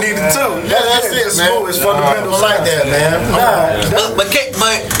 Yo, I need it too. That's it, man. It's fundamental like that, man. But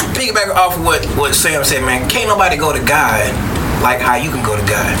piggyback off of what Sam said, man, can't nobody go to God like how you can go to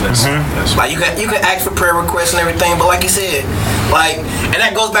God. Mm-hmm. Like you can ask for prayer requests and everything, but like you said, Like, and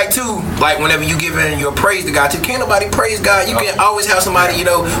that goes back to like whenever you giving your praise to God too. Can't nobody praise God. You can always have somebody,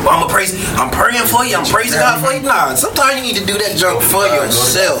 well, I'm praying for you, I'm praising God for you. Nah, sometimes you need to do that junk for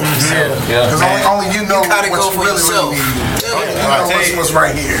yourself. Because only you know gotta what go you for really yourself. need. What's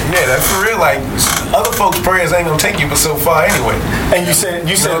right here. Yeah, that's for real. Like, other folks' prayers ain't gonna take you but so far anyway. And you said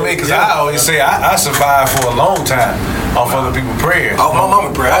what I mean? Because I always say I survived for a long time off other people's prayers. Oh, my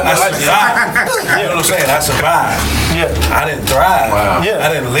mama prayed. I survived. You know what I'm saying? I survived. Yeah. I didn't thrive. Wow. Yeah.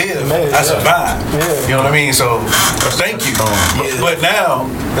 I didn't live. Man, I survived. Yeah. You know what I mean? So thank you. But now,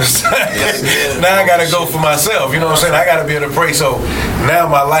 now I gotta go for myself. You know what I'm saying? I gotta be able to pray. So now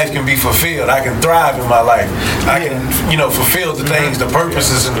my life can be fulfilled. I can thrive in my life. I can, fulfill the things, the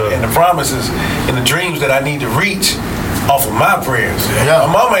purposes, and the promises, and the dreams that I need to reach off of my prayers. My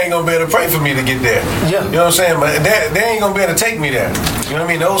mama ain't gonna be able to pray for me to get there. Yeah. You know what I'm saying? But they ain't gonna be able to take me there. You know what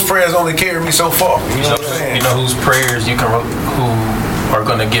I mean? Those prayers only carry me so far. You know what I'm saying? You know whose prayers who are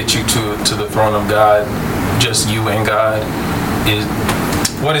gonna get you to the throne of God, just you and God, I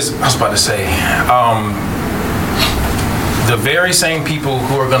was about to say, the very same people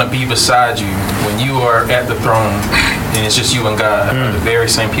who are going to be beside you when you are at the throne and it's just you and God are the very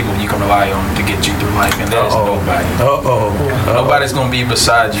same people you can rely on to get you through life, and that is nobody. Nobody's going to be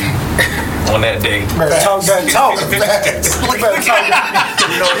beside you on that day. Better talk that talk.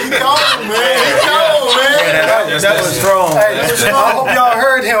 That was strong. Hey, I hope y'all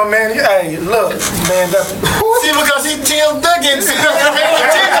heard him, man. Hey, look, man. See, because he Tim Duggins.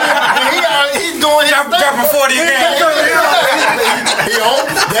 He's doing his thing. Dropping 40 again.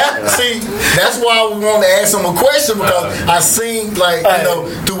 That's why we want to ask him a question, because I seen,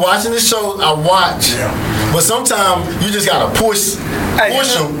 through watching the show, I watch. But sometimes you just gotta push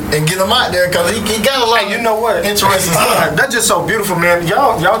him and get him out there, because he got a lot. Hey, you know what? Interesting stuff. That's just so beautiful, man.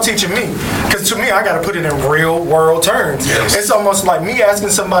 Y'all teaching me, because to me, I gotta put it in real world terms. Yes. It's almost like me asking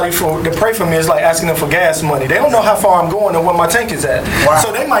somebody to pray for me is like asking them for gas money. They don't know how far I'm going or where my tank is at. Wow.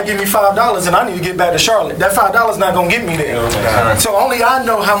 So they might give me $5 and I need to get back to Charlotte. That $5 not gonna get me there. So only I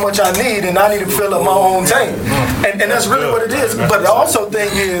know how much I need, and I need to fill up my own tank. And that's really what it is. But the also thing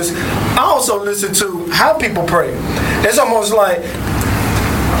is, I also listen to how people pray. It's almost like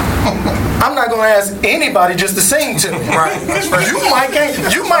I'm not gonna ask anybody just to sing to me. Right.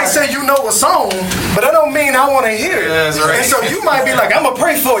 You might say you know a song, but that don't mean I want to hear it. Yeah, right. And so you might be like, I'm gonna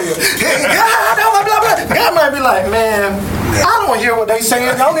pray for you. God, blah, blah, blah. God might be like, man, I don't hear what they saying.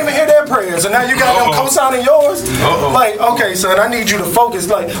 I don't even hear their prayers. And now you got them co-signing yours. Like, okay, son, I need you to focus.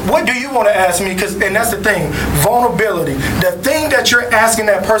 Like, what do you want to ask me? And that's the thing, vulnerability. The thing that you're asking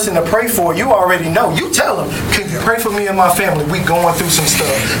that person to pray for, you already know. You tell them, can you pray for me and my family? We going through some stuff.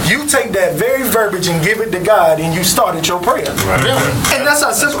 You take that very verbiage and give it to God, and you started your prayer. Right. And that's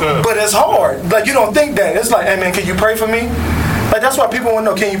not simple, but it's hard. Like, you don't think that. It's like, hey man, can you pray for me? Like, that's why people want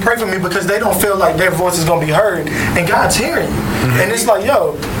to know, can you pray for me? Because they don't feel like their voice is going to be heard, and God's hearing you. And it's like,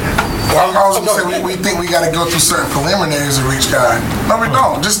 yo. Well, I was going to say, we think we got to go through certain preliminaries to reach God. No, we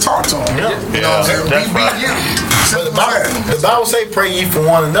don't. Just talk to him. You know what I'm saying? Be you. The Bible say pray ye for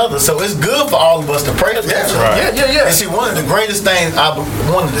one another, so it's good for all of us to pray together. Right. Yeah. And see, one of the greatest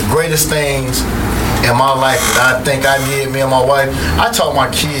things in my life that I think I did, me and my wife, I taught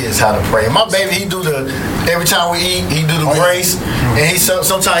my kids how to pray. My baby, he do every time we eat, he do the grace, and he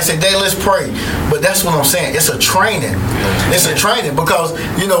sometimes say, Dad, let's pray. But that's what I'm saying. It's a training. It's a training, because,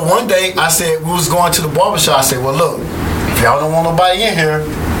 one day I said, we was going to the barbershop, I said, well, look, if y'all don't want nobody in here,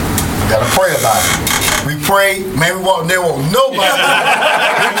 we got to pray about it. We prayed, man, they won't nobody.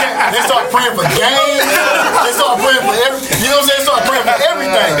 They start praying for games. They start praying for everything. You know what I'm saying? They start praying for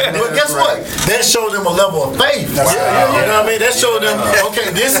everything. But guess what? That showed them a level of faith. You know what I mean? That showed them, okay,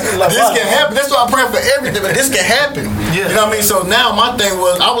 this can happen. They start praying for everything, but this can happen. You know what I mean? So now my thing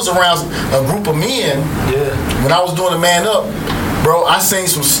was, I was around a group of men when I was doing the Man Up. Bro, I seen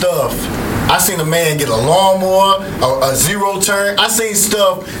some stuff. I seen a man get a lawnmower, a zero turn. I seen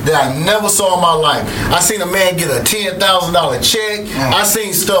stuff that I never saw in my life. I seen a man get a $10,000 check. I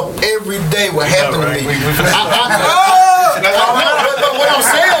seen stuff every day what happened to me. But what I'm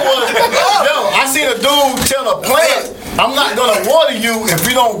saying was, I seen a dude tell a plant, I'm not gonna water you if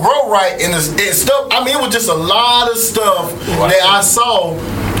you don't grow right. And stuff. I mean, it was just a lot of stuff that I saw.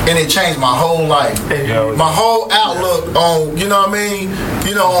 And it changed my whole life, my whole outlook on,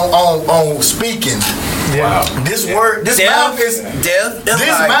 on speaking. Wow. This mouth is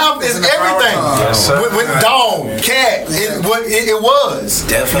mouth is everything. With dog, cat, it was.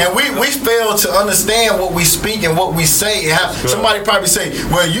 Definitely. And we fail to understand what we speak and what we say. And how somebody probably say,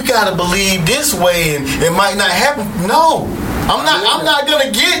 well, you gotta believe this way, and it might not happen. No, I'm not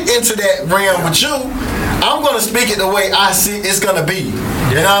gonna get into that realm with you. I'm gonna speak it the way I see it's gonna be.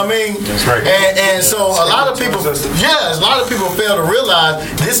 You know what I mean? That's right. And so a lot of people fail to realize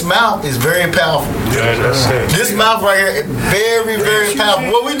this mouth is very powerful. Yeah, that's it. This mouth right here is very, very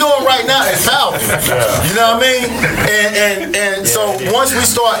powerful. What we're doing right now is powerful. You know what I mean? And so once we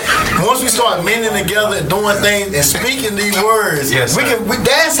start mending together and doing things and speaking these words,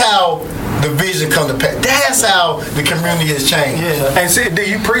 that's how the vision come to pass. That's how the community has changed. Yeah. And see,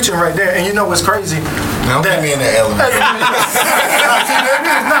 you preaching right there, and you know what's crazy? Don't put me in that element.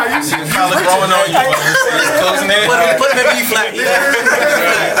 You growing on you. Closing in. Put that B flat.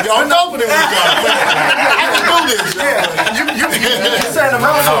 Y'all know what it was. I can do this. You're saying a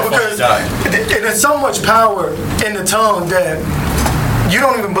mouthful because there's so much power in the tongue that you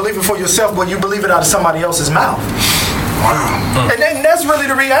don't even believe it for yourself, but you believe it out of somebody else's mouth. Wow. And that's really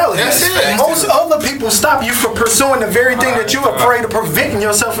the reality. That's it. Most other people stop you from pursuing the very thing that you're afraid of preventing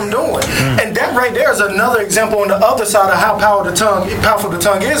yourself from doing. And that right there is another example on the other side of how powerful the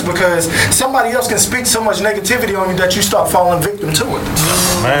tongue is, because somebody else can speak so much negativity on you that you start falling victim to it.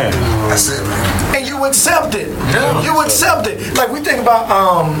 Man. That's it, man. And you accept it. You accept it. Like we think about,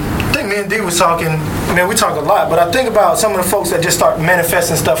 I think me and D was talking, man, we talk a lot, but I think about some of the folks that just start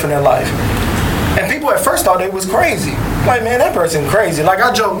manifesting stuff in their life. And people at first thought it was crazy. Like, man, that person crazy. Like,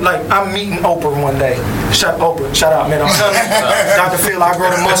 I joke, like, I'm meeting Oprah one day. Shout out, man. I'm telling you, Dr. Phil, I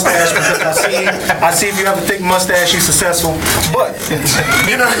grow the mustache because I see if you have a thick mustache, you're successful. But,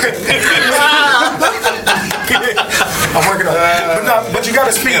 you know, I'm working on it. But you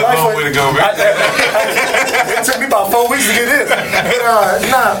got to speak life. It took me about 4 weeks to get in.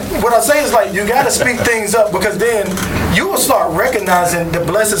 What I say is, like, you got to speak things up, because then you will start recognizing the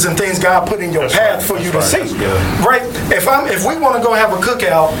blessings and things God put in your path for you to see. Right? If we want to go have a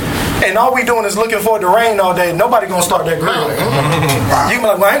cookout and all we doing is looking for it to rain all day, nobody gonna start that grill. You can be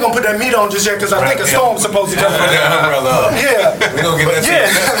like, well, I ain't gonna put that meat on just yet because I think a storm's supposed to come. Yeah. We gonna get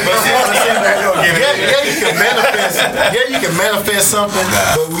that. You can manifest something,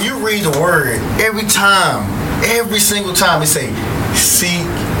 but when you read the word, every single time it say, seek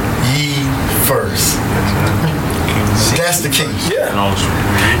ye first. That's the key. Yeah.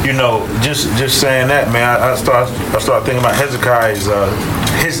 You know, just saying that, man. I start thinking about Hezekiah's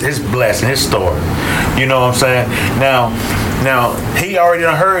his blessing, his story. You know what I'm saying? Now he already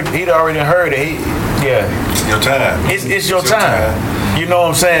heard it. It's your time. It's your time. You know what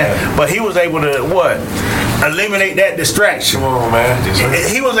I'm saying? Yeah. But he was able to eliminate that distraction. Come on, man.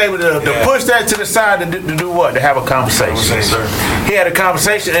 He was able to push that to the side to do what? To have a conversation. He had a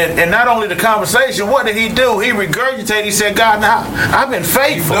conversation, and not only the conversation, what did he do? He regurgitated. He said, God, now I've been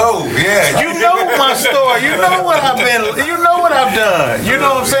faithful. You know my story. You know what I've been. You know what I've done. You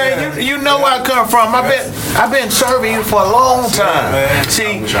know what I'm saying? You know where I come from. I've been serving you for a long time.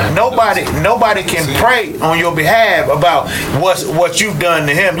 See, nobody can pray on your behalf about what you've done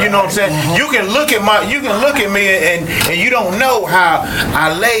to him. You know what I'm saying? You can look at me and you don't know how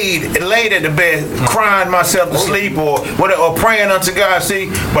I laid at the bed crying myself to sleep or praying unto God. See,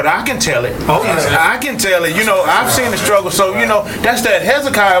 but I can tell it. I can tell it. You know, I've seen the struggle. So, you know, that's that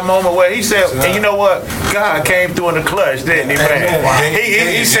Hezekiah moment where he said, and you know what? God came through in the clutch, didn't he, man?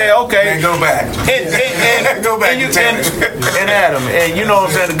 He said, okay. Go back. Go back and Adam. And you know what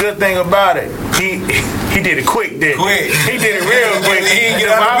I'm saying? The good thing about it, he did it quick, didn't he? He did it real quick.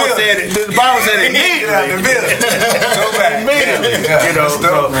 The Bible said it immediately. Go back. You know,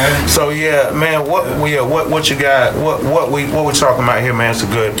 so yeah, man. What you got? What we talking about here, man? It's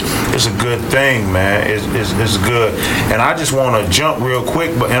a good thing, man. It's good. And I just want to jump real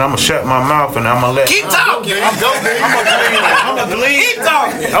quick, and I'm gonna shut my mouth and I'm gonna let keep talking.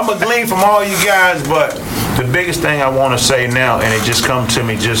 I'm gonna glean from all you guys, but the biggest thing I want to say now, and it just comes to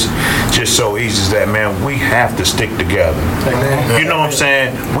me just so easy, is that, man, we have to stick together. You know what I'm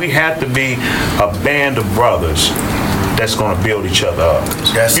saying? We have to be a band of brothers that's going to build each other up.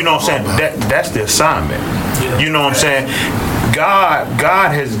 You know what I'm saying? That's the assignment. You know what I'm saying?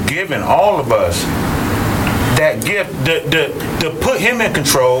 God has given all of us that gift to put him in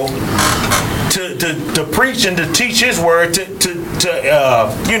control, to preach and to teach his word, to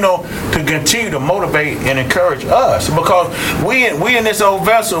continue to motivate and encourage us, because we in this old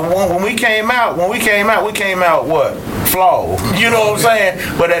vessel. When we came out what? Flawed. You know what I'm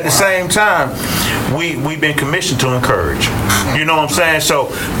saying? But at the same time, we've been commissioned to encourage. You know what I'm saying? So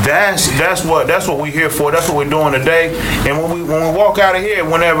that's what we're here for. That's what we're doing today. And when we walk out of here,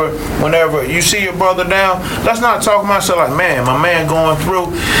 whenever you see your brother down, let's not talk about so like, man, my man going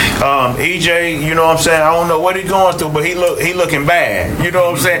through. EJ, you know what I'm saying? I don't know what he's going through, but he looking bad. You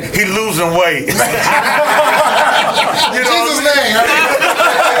know what I'm saying? He losing weight. In Jesus' name.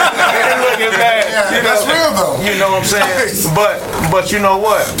 He looking bad. That's real. though. You know what I'm saying? But you know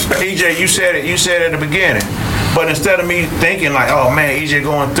what, EJ, you said it at the beginning. But instead of me thinking like, oh man, EJ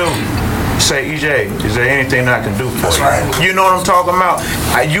going through, say, EJ, is there anything I can do for you? Right. You know what I'm talking about?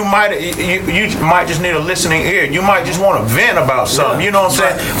 You might just need a listening ear. You might just want to vent about something. You know what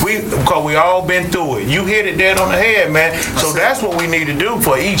I'm saying? Because we all been through it. You hit it dead on the head, man. So that's what we need to do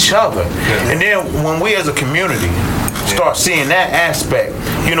for each other. And then when we as a community start seeing that aspect,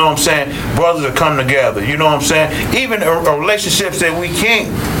 you know what I'm saying? Brothers will come together. You know what I'm saying? Even relationships that we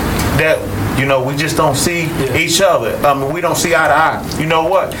can't, you know, we just don't see each other. We don't see eye to eye. You know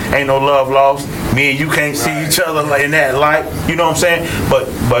what? Ain't no love lost. Me and you can't see each other in that light. You know what I'm saying?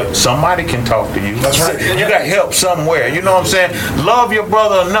 But somebody can talk to you. That's right. You got help somewhere. You know what I'm saying? Love your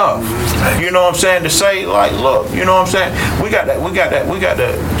brother enough. You know what I'm saying? To say like, look, you know what I'm saying? We got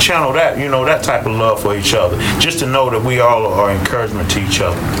to channel that, you know, that type of love for each other. Just to know that we all are encouragement to each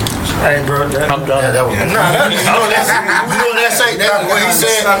other. Hey, bro, I'm done. Yeah, that's what he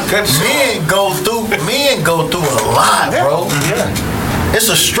said. Men go through a lot, bro. Yeah. It's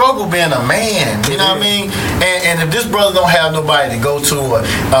a struggle being a man. You know what I mean? And if this brother don't have nobody to go to,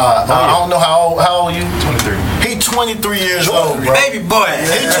 I don't know how old you? 23. He 23 years old, bro. Baby boy.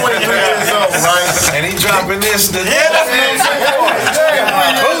 He 23 years old, right? And he dropping this. This is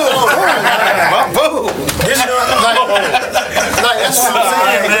like that's what I'm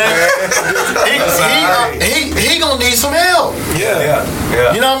saying, man. He gonna need some help. Yeah.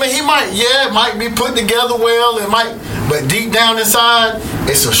 You know what I mean? He might be put together well, but deep down inside,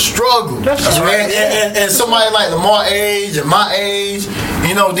 it's a struggle. That's right. And somebody like Lamar's age and my age,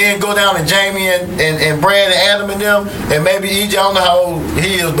 you know, then go down to Jamie and Brad and Adam and them, and maybe EJ, I don't know how old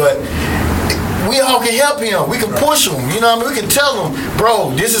he is, but we all can help him. We can push him. You know what I mean? We can tell him,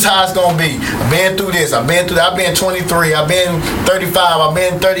 bro, this is how it's going to be. I've been through this. I've been 23. I've been 35. I've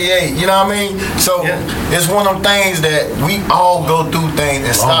been 38. You know what I mean? So it's one of them things that we all go through things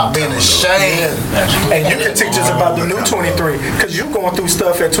and stop being ashamed. And you can teach us about the new 23 because you're going through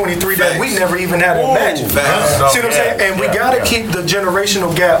stuff at 23 that we never even had to imagine. See what I'm saying? And we got to keep the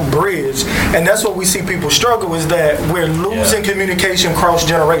generational gap bridged. And that's what we see people struggle is that we're losing communication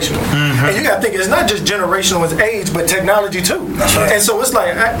cross-generational. And you got to think it's not just generational as age, but technology too. Right. And so it's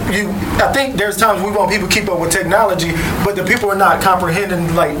like I think there's times we want people to keep up with technology, but the people are not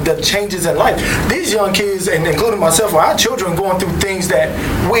comprehending like the changes in life. These young kids, and including myself, our children going through things that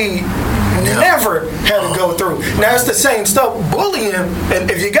we never had to go through. Now it's the same stuff. Bullying, and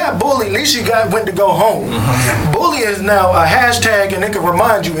if you got bullied, at least you got when to go home. Bullying is now a hashtag, and it can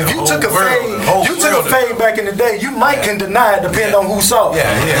remind you. If you took a fade back in the day, you might can deny it depending on who saw it.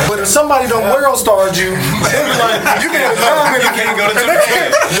 But if somebody done world starred you, they be like, you can comment. You can't go to the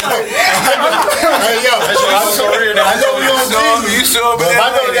I know we on TV. But if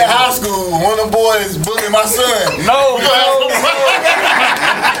I go to that high school, one of the boys bullying my son. No.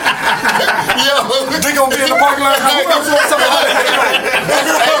 They gonna be in the parking lot. He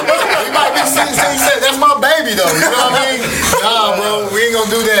might be saying, that's my baby though. You know what I mean? Nah, bro, we ain't gonna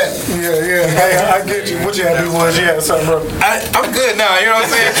do that. Yeah. Hey, I get you. What you had to do was you had something, bro. I'm good now. You know what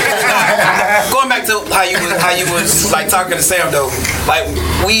I'm saying? Going back to how you was like talking to Sam though, like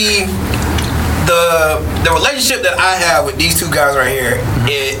the relationship that I have with these two guys right here,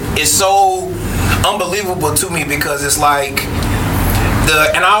 it is so unbelievable to me because it's like.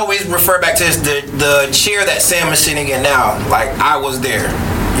 And I always refer back to this, the chair that Sam is sitting in now, like I was there.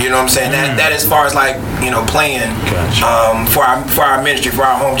 You know what I'm saying? That as far as like, you know, playing for our ministry, for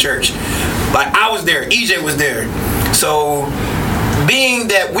our home church. Like I was there, EJ was there. So being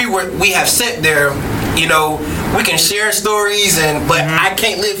that we have sat there, you know, we can share stories but I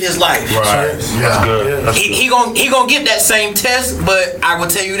can't live his life. Right. That's good. He gonna get that same test, but I will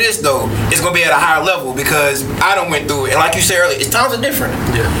tell you this though, it's gonna be at a higher level because I done went through it. And like you said earlier, times are different.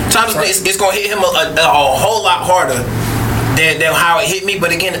 Times it's gonna hit him a whole lot harder than how it hit me.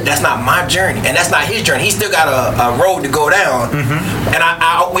 But again, that's not my journey, and that's not his journey. He still got a road to go down. And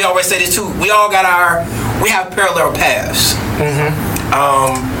we always say this too. We have parallel paths.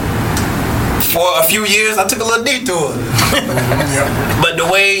 For a few years, I took a little detour. But the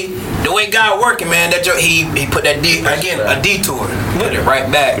way God working, man, that he put that a detour, put it right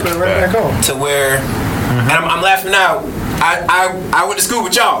back on to where. And I'm laughing now. I went to school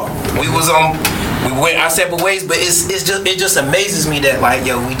with y'all. We went our separate ways, but it just amazes me that like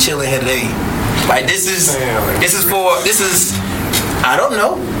we chilling here today. Like this is I don't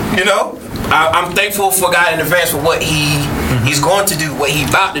know, you know. I'm thankful for God in advance for what he's going to do, what he's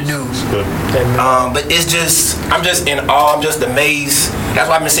about to do. But it's just, I'm just in awe. I'm just amazed. That's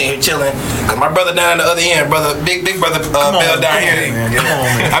why I've been sitting here chilling. Cause my brother down the other end, big brother Bell down here.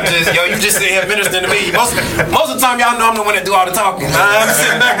 I'm just, you just sitting here ministering to me. Most of the time, y'all know I'm the one that do all the talking. I'm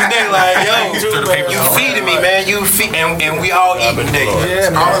sitting back today like, you feeding me, man. You feed, and we all eat today.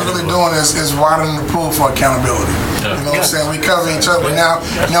 Yeah, all it's really doing is widening the pool for accountability. You know what I'm saying? We cover each other, but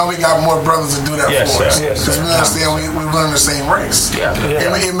now we got more brothers to do that for us. Because we understand we run the same race.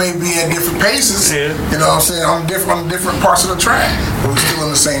 It may be at different paces. You know what I'm saying? I'm different parts of the track, but we're still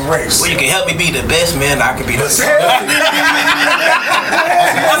in the same race. Well, you can help me be the best man I can be. That's the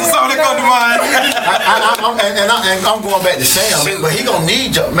song that comes to mind. I'm going back to Sam, but he gonna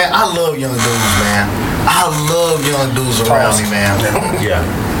need y'all, man. I love young dudes, man. I love young dudes around me, man. Yeah.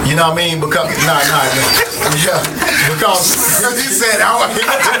 You know what I mean? Because because he said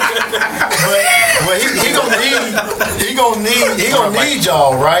but he gonna need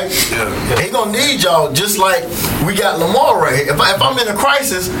y'all, right? He gonna need y'all just like we got Lamar right here. If I'm in a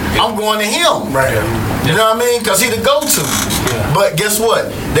crisis, I'm going to him. Right. You know what I mean? Because he the go-to. But guess what?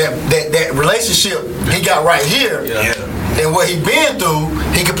 That relationship he got right here. And what he been through,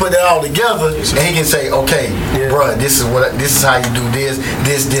 he can put that all together, and he can say, "Okay, bro, this is how you do this,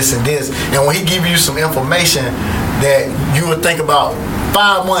 and this." And when he give you some information that you would think about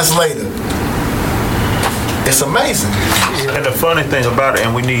 5 months later, it's amazing. And the funny thing about it,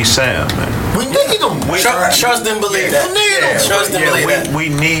 and we need Sam, man. We need him. Trust and believe that. We need him. Trust and believe that.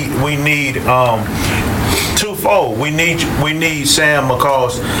 We need twofold. We need Sam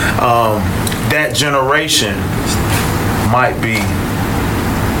because that generation might be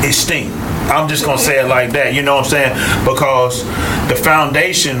extinct. I'm just gonna say it like that, you know what I'm saying? Because the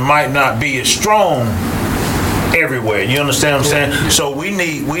foundation might not be as strong everywhere. You understand what I'm saying? So we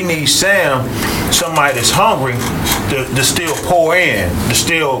need Sam, somebody that's hungry to still pour in, to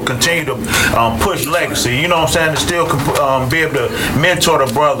still continue to push legacy. You know what I'm saying? To still be able to mentor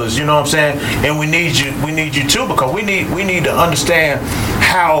the brothers. You know what I'm saying? And we need you too, because we need to understand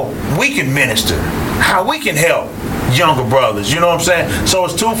how we can minister, how we can help younger brothers. You know what I'm saying? So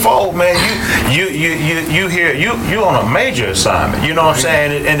it's twofold, man. You here, you on a major assignment. You know what I'm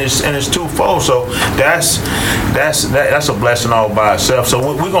saying? And it's twofold. So that's a blessing all by itself. So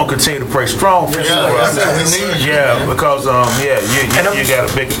we're gonna continue to pray strong for you, brother. Because you got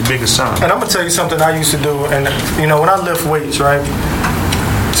a big assignment. And I'm gonna tell you something I used to do. And when I lift weights, right?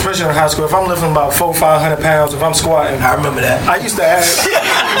 Especially in high school, if I'm lifting about 400-500 pounds, if I'm squatting, I remember that. I used to ask.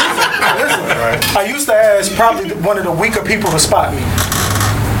 I used to ask probably one of the weaker people to spot me.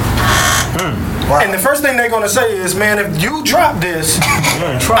 Wow. And the first thing they're gonna say is, "Man, if you drop this,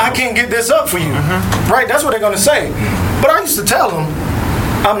 I can't get this up for you." Right? That's what they're gonna say. But I used to tell them,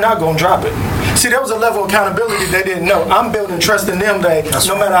 I'm not gonna drop it. See, there was a level of accountability they didn't know. I'm building trust in them that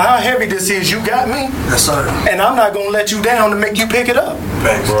no matter how heavy this is, you got me. Yes, sir. And I'm not gonna let you down to make you pick it up.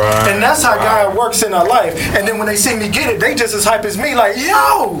 Right. And that's how God works in our life. And then when they see me get it, they just as hype as me, like,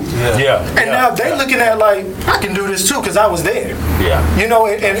 yo! And now they looking at like, I can do this too, because I was there. You know,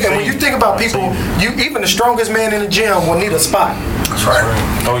 and when you think about people, even the strongest man in the gym will need a spot. That's right.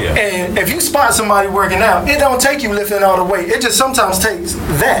 Oh yeah. And if you spot somebody working out, it don't take you lifting all the weight. It just sometimes takes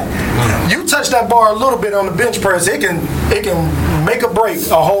that. You touch that bar a little bit on the bench press, it can make or break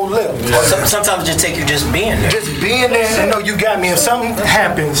a whole lift. Sometimes it just take you just being there. Just being there and know you got me. If something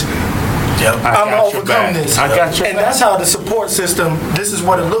happens, I'm gonna overcome this. I got you. And that's how the support system, this is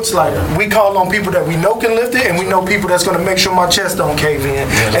what it looks like. We call on people that we know can lift it, and we know people that's gonna make sure my chest don't cave in.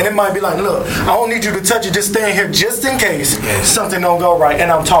 And it might be like, look, I don't need you to touch it, just stand here just in case something don't go right,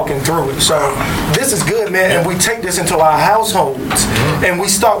 and I'm talking through it. So this is good, man, and we take this into our households. And we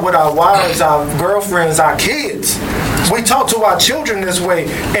start with our wives, our girlfriends, our kids. We talk to our children this way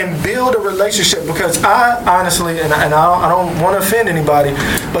and build a relationship, because I honestly, and I don't want to offend anybody,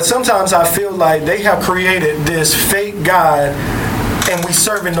 but sometimes I feel like they have created this fake God and we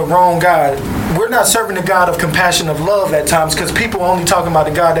serving the wrong God. We're not serving the God of compassion, of love at times, because people are only talking about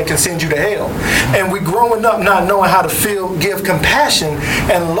the God that can send you to hell. And we growing up not knowing how to give compassion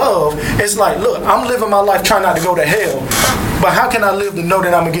and love. It's like, look, I'm living my life trying not to go to hell, but how can I live to know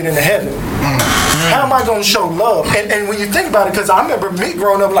that I'm going to get into heaven? How am I going to show love? And when you think about it, because I remember me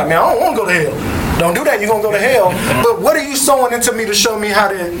growing up like, man, I don't want to go to hell. Don't do that, you're going to go to hell. But what are you sowing into me to show me how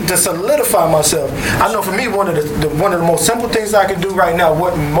to solidify myself? I know for me, one of the most simple things I can do right now,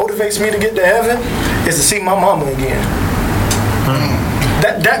 what motivates me to get to heaven, is to see my mama again.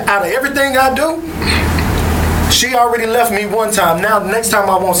 That out of everything I do, she already left me one time. Now, the next time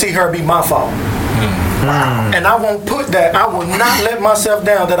I won't see her, be my fault. And I won't put that, I will not let myself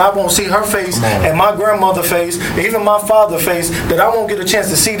down that I won't see her face and my grandmother's face, even my father's face, that I won't get a chance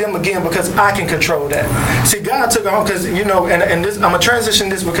to see them again because I can control that. See, God took it home because, you know, and this, I'm going to transition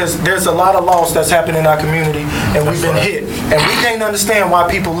this because there's a lot of loss that's happening in our community and we've been hit. And we can't understand why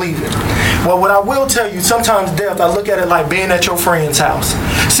people leave it. Well, what I will tell you, sometimes death, I look at it like being at your friend's house.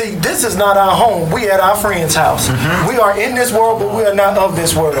 See, this is not our home. We at our friend's house. We are in this world, but we are not of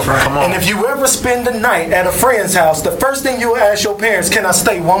this world. And if you ever spend the night at a friend's house, the first thing you'll ask your parents, can I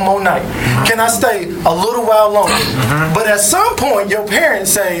stay one more night? Can I stay a little while longer? But at some point, your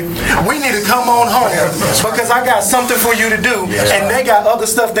parents say, we need to come on home because I got something for you to do, and they got other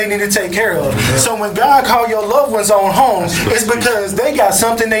stuff they need to take care of. So when God call your loved ones on home, it's because they got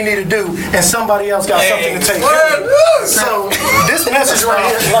something they need to do, and somebody else got something to take care of. So this message right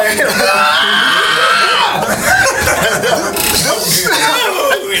here is like...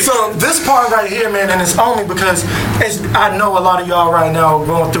 So this part right here, man, and it's only because I know a lot of y'all right now are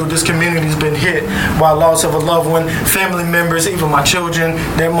going through, this community's been hit by loss of a loved one, family members, even my children,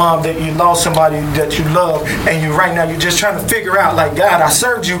 their mom, that you lost somebody that you love, and you right now, you're just trying to figure out, like, God, I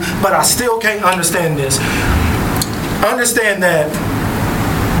served you, but I still can't understand this. Understand that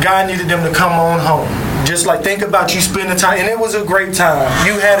God needed them to come on home. Just like, think about you spending time, and it was a great time.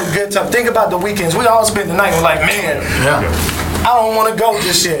 You had a good time. Think about the weekends. We all spent the night. We're like, man, I don't want to go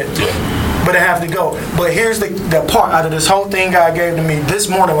just yet. But I have to go. But here's the part out of this whole thing God gave to me this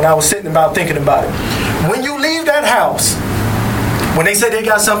morning when I was sitting about thinking about it. When you leave that house, when they say they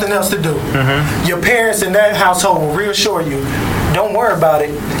got something else to do, your parents in that household will reassure you, don't worry about it,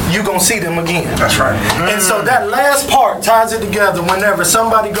 you're going to see them again. That's right. And so that last part ties it together. Whenever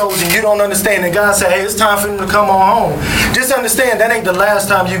somebody goes and you don't understand, and God said, hey, it's time for them to come on home. Just understand that ain't the last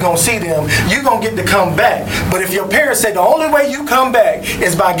time you're going to see them. You're going to get to come back. But if your parents say the only way you come back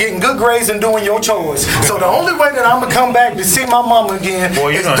is by getting good grades and doing your chores. So the only way that I'm going to come back to see my mama again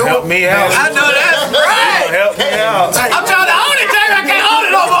is doing... help me out. I know that's right. Help me out. I'm trying to own it, Dave. I can't own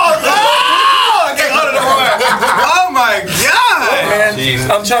it no more. Oh, I can't own it no more. Oh my God. Man,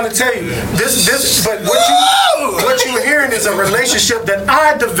 I'm trying to tell you, but what you're hearing is a relationship that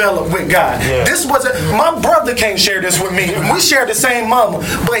I developed with God. This wasn't, my brother can't share this with me. We share the same mama,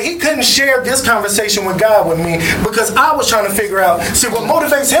 but he couldn't share this conversation with God with me because I was trying to figure out, see, what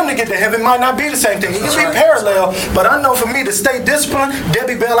motivates him to get to heaven might not be the same thing. It can be parallel, but I know for me to stay disciplined,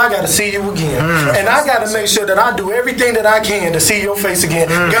 Debbie Bell, I got to see you again. And I got to make sure that I do everything that I can to see your face again.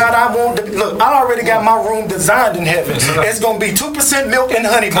 God, I want to, look, I already got my room designed in heaven. It's going to be 2% milk and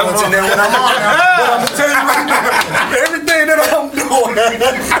honey buns in there when I'm on there. But I'm going to tell you right now, everything that I'm doing,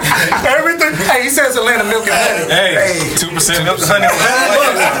 everything, hey, he says Atlanta milk and honey. Hey, 2% milk and honey.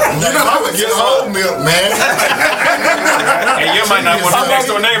 You know, I would get whole milk, man. Hey, you might not want to next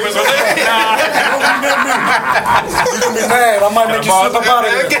door neighbors with that. You're going to be mad. I might make you slip up out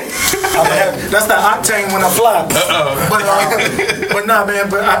of here. That's the octane when I fly. But nah, man,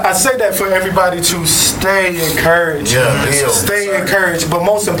 but I say that for everybody to stay encouraged. Stay encouraged. But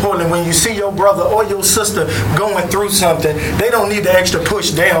most importantly, when you see your brother or your sister going through something, they don't need the extra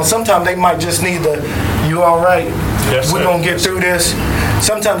push down. Sometimes they might just need the, you all right? Yes, we're going to get through this.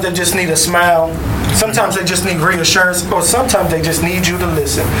 Sometimes they just need a smile. Sometimes they just need reassurance, or sometimes they just need you to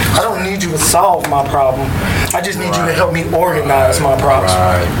listen. I don't need you to solve my problem. I just need you to help me organize my problems.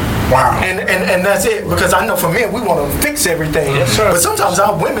 Wow. And that's it, because I know for men, we want to fix everything. Yes, sir. But sometimes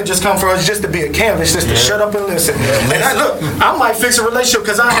our women just come for us just to be a canvas, just to shut up and listen. And I might fix a relationship,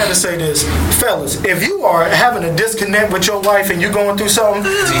 because I had to say this. Fellas, if you are having a disconnect with your wife and you're going through something,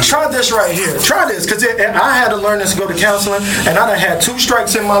 try this right here. Try this, because I had to learn this to go to counseling, and I done had 2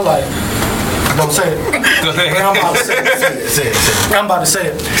 strikes in my life. Don't say it. But I'm about to say it. I'm about to say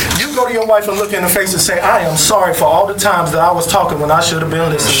it. You go to your wife and look in her face and say, I am sorry for all the times that I was talking when I should have been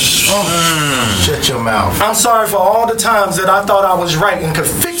listening. Shut your mouth. I'm sorry for all the times that I thought I was right and could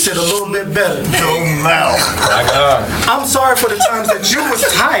fix it a little bit better. Your mouth. I'm sorry for the times that you was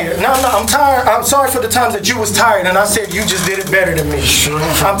tired. No, I'm tired. I'm sorry for the times that you was tired and I said you just did it better than me.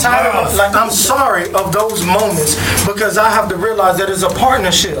 I'm tired of, I'm sorry of those moments, because I have to realize that it's a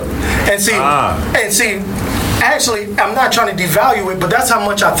partnership. And see, actually, I'm not trying to devalue it, but that's how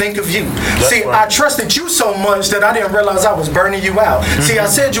much I think of you. I trusted you so much that I didn't realize I was burning you out. See, I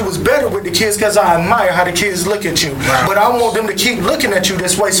said you was better with the kids because I admire how the kids look at you. But I want them to keep looking at you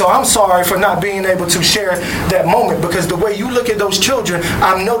this way, so I'm sorry for not being able to share that moment, because the way you look at those children,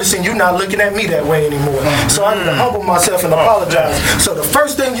 I'm noticing you not looking at me that way anymore. So I need to humble myself and apologize. So the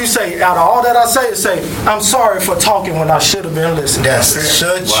first thing you say, out of all that I say, is say, I'm sorry for talking when I should have been listening.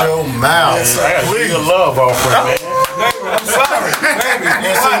 Shut your mouth. Please, a love offering. I'm sorry.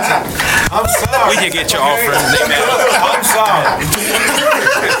 I'm sorry. sorry. We can get your offerings. I'm sorry.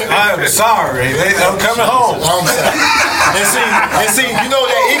 I'm sorry. I'm coming home. I'm sorry. And see, you know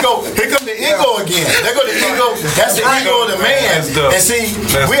that ego. Here come the ego again. There go the ego. That's the ego of the man. And see,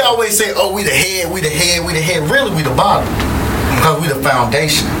 we always say, "Oh, we the head, we the head, we the head." Really, we the bottom because we the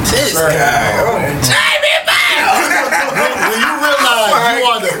foundation. This guy. When you realize you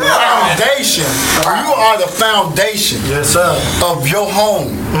are the foundation, you are the foundation, yes, sir, of your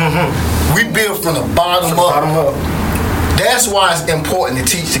home. We build from the bottom up. That's why it's important to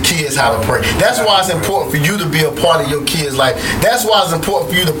teach the kids how to pray. That's why it's important for you to be a part of your kids' life. That's why it's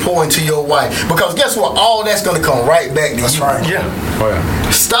important for you to pour into your wife. Because guess what? All that's going to come right back to you. That's right. Yeah. Oh, yeah.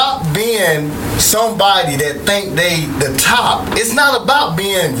 Stop being somebody that think they the top. It's not about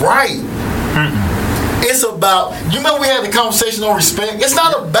being right. It's about, you remember we had the conversation on respect? It's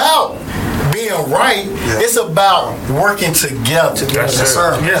not about being right. It's about working together. Yes,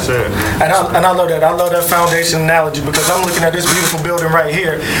 sir. Yeah. And I love that. I love that foundation analogy because I'm looking at this beautiful building right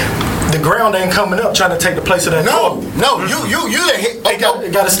here. The ground ain't coming up trying to take the place of that. No,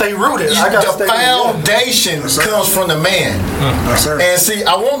 you got to stay rooted. The foundation comes from the man. And see,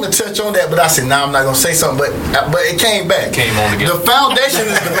 I wanted to touch on that, but I said, I'm not gonna say something. But it came back. Came on together. The foundation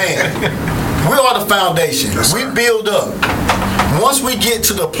is the man. We are the foundation. We build up. Once we get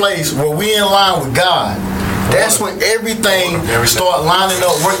to the place where we in line with God, that's when everything start lining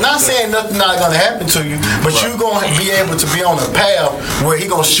up. We're not saying nothing not gonna happen to you, but you're gonna be able to be on a path where He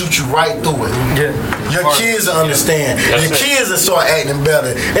gonna shoot you right through it. Your kids will understand. Your kids will start acting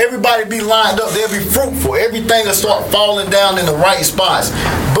better. Everybody be lined up. They'll be fruitful. Everything will start falling down in the right spots.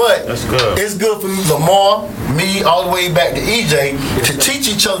 But it's good for Lamar, me, all the way back to EJ to teach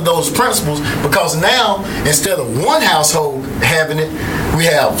each other those principles, because now instead of one household having it, we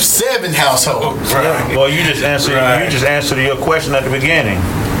have 7 households. Right. Well, you just answered. You just answered your question at the beginning.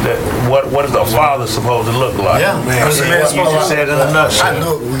 That what is a father supposed to look like? Yeah, man. You just said in a nutshell. I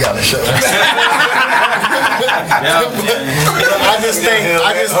knew it. We got to shut up.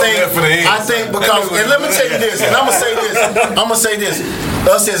 I think because, and let me tell you this, and I'm gonna say this.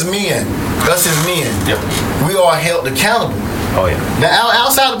 Us as men, we are held accountable. Oh yeah. Now,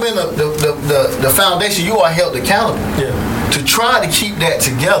 outside of being the foundation, you are held accountable. Yeah. To try to keep that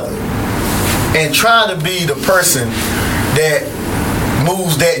together and try to be the person that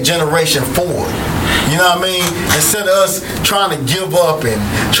moves that generation forward. You know what I mean? Instead of us trying to give up and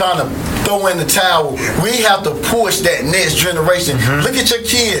trying to throw in the towel, we have to push that next generation. Look at your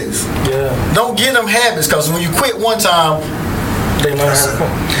kids. Yeah. Don't get them habits, because when you quit one time, they learn how to quit.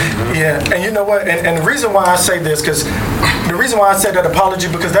 Yeah, and you know what? And the reason why I say this, because the reason why I said that apology,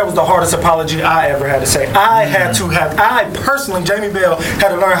 because that was the hardest apology I ever had to say. I personally, Jamie Bell, had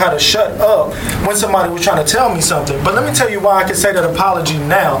to learn how to shut up when somebody was trying to tell me something. But let me tell you why I can say that apology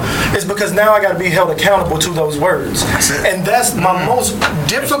now, is because now I got to be held accountable to those words. And that's my most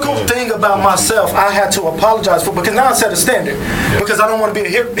difficult thing about myself. I had to apologize for, because now I set a standard. Because I don't want to be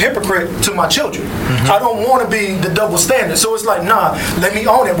a hypocrite to my children. I don't want to be the double standard. So it's like, nah, let me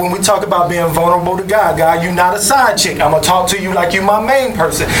own it. When we talk about being vulnerable to God, you're not a side chick. I'm going to talk to you like you my main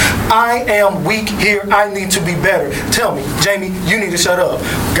person. I am weak here. I need to be better. Tell me, Jamie, you need to shut up.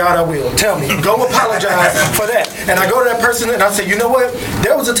 God, I will. Tell me. Go apologize for that. And I go to that person and I say, you know what?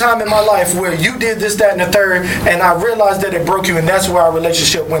 There was a time in my life where you did this, that, and the third, and I realized that it broke you, and that's where our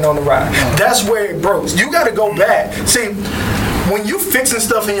relationship went on the ride. That's where it broke. You got to go back. See, when you fixing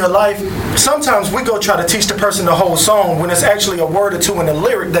stuff in your life, sometimes we go try to teach the person the whole song when it's actually a word or two in the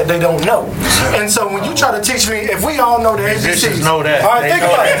lyric that they don't know. And so when you try to teach me, if we all know the ABCs, know that. all right, think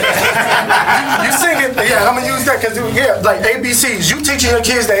about it. You sing it, yeah, I'm gonna use that because like ABCs. You teaching your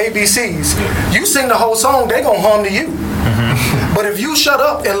kids the ABCs, you sing the whole song, they gonna hum to you. But if you shut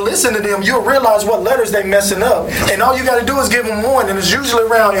up and listen to them, you'll realize what letters they messing up. And all you got to do is give them one, and it's usually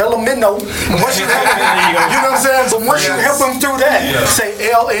around L-M-N-O. Once you help them, you know what I'm saying? But once you help them through that,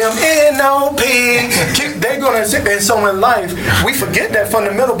 say L-M-N-O-P, they're going to, and so in life, we forget that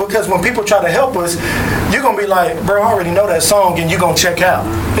fundamental, because when people try to help us, you're going to be like, bro, I already know that song, and you're going to check out.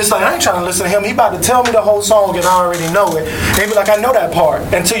 It's like, I ain't trying to listen to him. He about to tell me the whole song, and I already know it. And he be like, I know that part.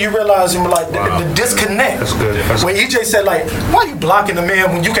 Until you realize, and be like, the disconnect. That's good. When EJ said, like, why are you blocking the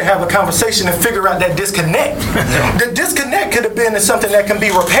man when you can have a conversation and figure out that disconnect? The disconnect could have been something that can be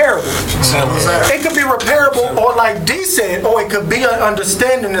repairable. It could be repairable, or like D said, or it could be an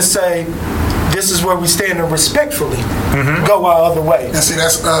understanding to say, this is where we stand, and respectfully go our other way. And see,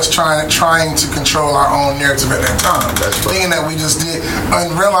 that's us trying to control our own narrative at that time. Thinking that we just did,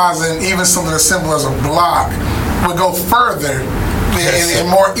 and realizing even something as simple as a block would go further and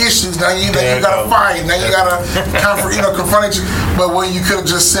more issues. Now you gotta fight. Now you gotta confront each. But when you could have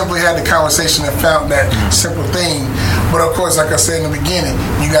just simply had the conversation and found that simple thing. But of course, like I said in the beginning,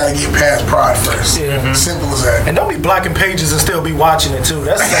 you gotta get past pride first. Simple as that. And don't be blocking pages and still be watching it too.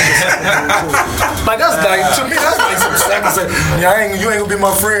 That's like that's like to me that's like some second say, yeah, you ain't gonna be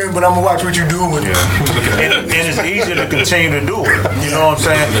my friend, but I'm gonna watch what you doing. And it's easier to continue to do it. You know what I'm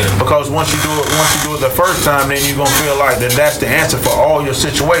saying? Because once you do it the first time, then you're gonna feel like that's the answer for all your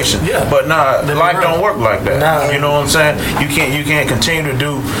situations. Yeah. But life don't work like that. You know what I'm saying? You can't continue to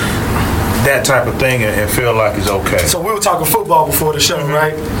do that type of thing and feel like it's okay. So we were talking football before the show,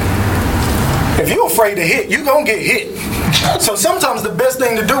 right? If you're afraid to hit, you're gonna get hit. So sometimes the best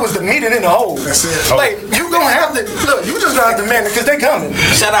thing to do is to meet it in the hole. That's it. Like, you gonna have to, look, you just gonna have to man it because they coming.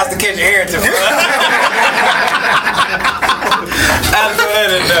 Shout out to Catch Your Heritage.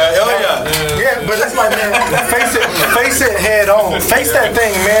 Yeah, but it's like, man, face it head on. Face that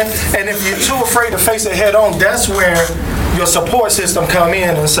thing, man. And if you're too afraid to face it head on, that's where your support system come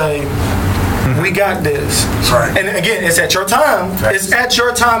in and say, we got this. Right. And again, it's at your time. It's at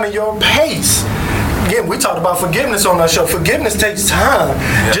your time and your pace. Again, we talked about forgiveness on our show. Forgiveness takes time.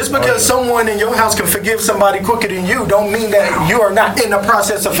 Just because someone in your house can forgive somebody quicker than you don't mean that you are not in the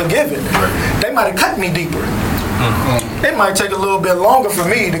process of forgiving. They might have cut me deeper. It might take a little bit longer for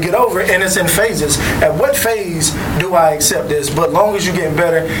me to get over it, and it's in phases. At what phase do I accept this? But long as you get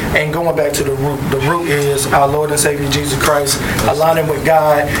better and going back to the root is our Lord and Savior Jesus Christ, aligning with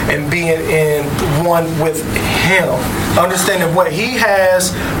God and being in one with Him. Understanding what He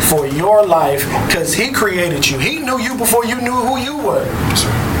has for your life, because He created you. He knew you before you knew who you were.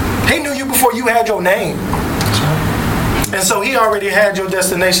 He knew you before you had your name. And so He already had your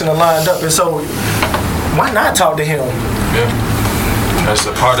destination lined up. And so why not talk to Him? Yeah. That's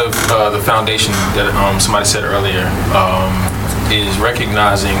a part of the foundation that somebody said earlier, is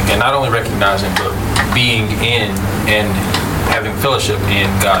recognizing, and not only recognizing, but being in and having fellowship in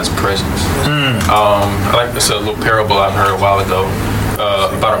God's presence. I like this little parable I've heard a while ago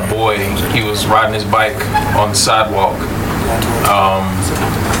about a boy. He was riding his bike on the sidewalk,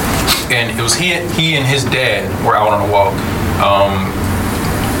 and it was he and his dad were out on a walk.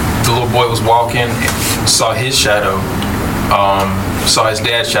 The little boy was walking, saw his shadow, saw his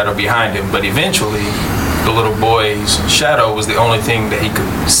dad's shadow behind him, but eventually the little boy's shadow was the only thing that he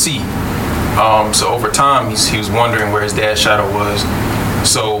could see. So over time he was wondering where his dad's shadow was,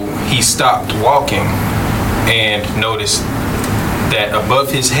 so he stopped walking and noticed that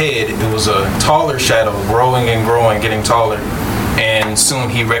above his head it was a taller shadow, growing and growing, getting taller, and soon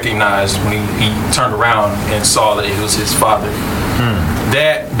he recognized when he turned around and saw that it was his father.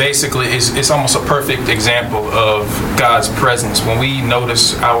 That basically it's almost a perfect example of God's presence. When we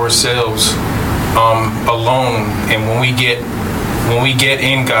notice ourselves alone, and when we get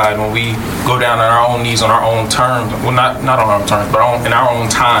in God, when we go down on our own knees on our own terms, well, not on our own terms, but in our own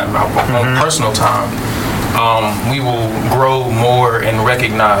time, our own personal time, we will grow more and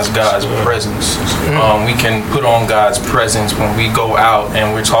recognize God's presence. We can put on God's presence when we go out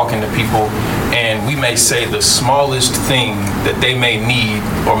and we're talking to people, and we may say the smallest thing that they may need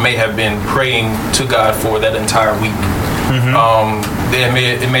or may have been praying to God for that entire week.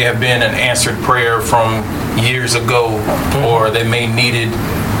 It may have been an answered prayer from years ago, or they may needed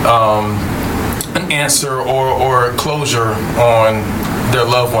an answer or closure on their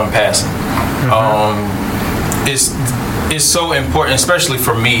loved one passing. It's so important, especially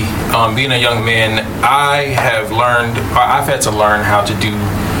for me, being a young man. I've had to learn how to do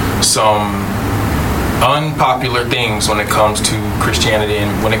some unpopular things when it comes to Christianity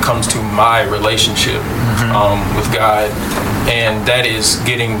and when it comes to my relationship with God, and that is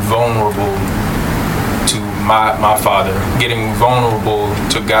getting vulnerable to my Father, getting vulnerable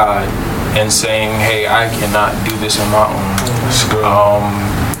to God, and saying, hey, I cannot do this on my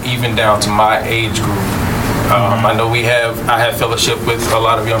own, even down to my age group. I know I have fellowship with a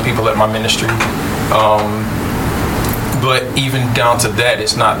lot of young people at my ministry, but even down to that,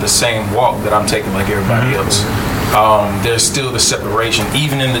 it's not the same walk that I'm taking like everybody else. There's still the separation,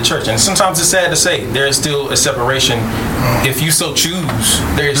 even in the church. And sometimes it's sad to say, there is still a separation. If you so choose,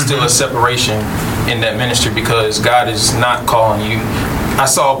 there is still a separation in that ministry, because God is not calling you. I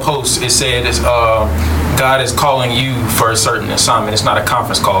saw a post, it said God is calling you for a certain assignment. It's not a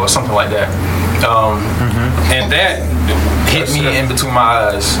conference call or something like that. And that hit me in between my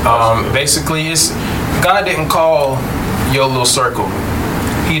eyes. Basically, God didn't call your little circle.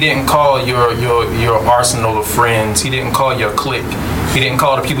 He didn't call your arsenal of friends. He didn't call your clique. He didn't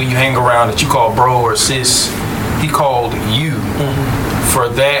call the people you hang around that you call bro or sis. He called you for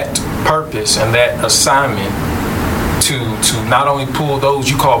that purpose and that assignment to not only pull those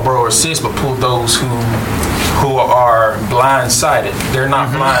you call bro or sis, but pull those who are blindsided. They're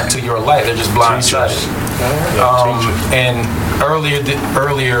not blind to your light; they're just blindsided. And earlier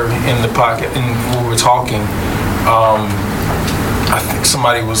in the pocket, when we were talking, I think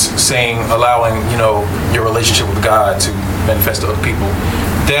somebody was saying allowing your relationship with God to manifest to other people.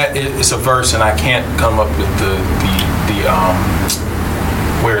 That is a verse, and I can't come up with the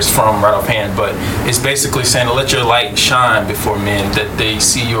where it's from right offhand, but it's basically saying to let your light shine before men, that they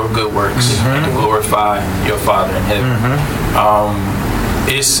see your good works and to glorify your Father in heaven.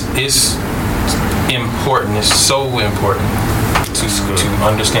 It's important. It's so important to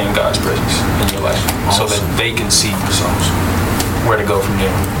understand God's presence in your life, so that they can see where to go from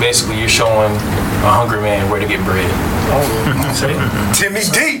there. Basically, you're showing a hungry man where to get bread. Timmy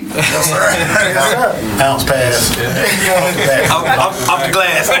D. Ounce pass. Off the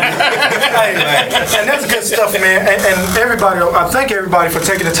glass. And that's good stuff, man. And everybody, I thank everybody for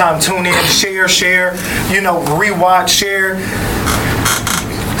taking the time to tune in, share, rewatch, share.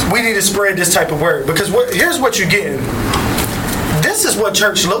 We need to spread this type of word, because here's what you're getting. This is what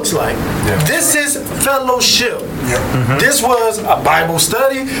church looks like. Yeah. This is fellowship. Yeah. This was a Bible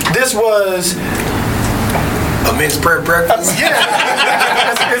study. This was a men's prayer breakfast.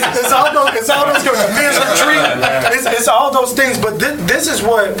 It's all those men's retreat. It's all those things. But this is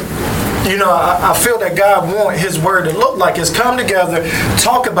what I feel that God wants His word to look like. Is come together,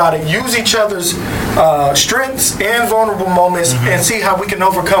 talk about it, use each other's strengths and vulnerable moments, and see how we can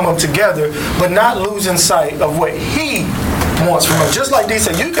overcome them together, but not losing sight of what He wants from us. Just like D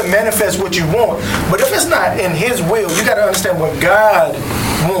said, you can manifest what you want, but if it's not in His will, you got to understand what God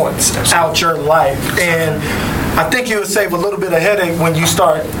wants out your life. And I think you'll save a little bit of headache when you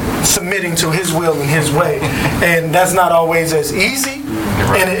start submitting to His will and His way. And that's not always as easy.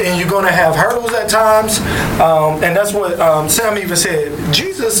 And you're going to have hurdles at times. And that's what Sam even said.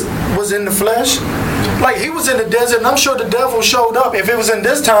 Jesus was in the flesh. Like, He was in the desert, and I'm sure the devil showed up. If it was in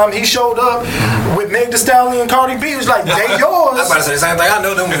this time, he showed up with Meg Thee Stallion and Cardi B. He was like, they yours. I'm about to say the same thing. I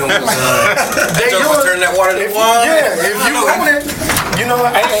know them. They yours. Turning that water to wine. Yeah, if you own it.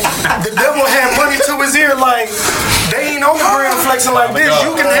 The devil had money to his ear, like, they ain't on the ground flexing like this.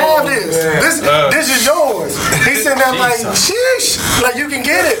 You can have this. This is yours. He's sitting there like, sheesh, like, you can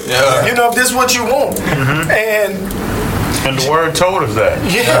get it. If this is what you want. And the word told us that.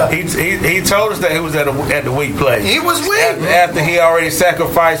 Yeah. He told us that he was at the weak place. He was weak. After he already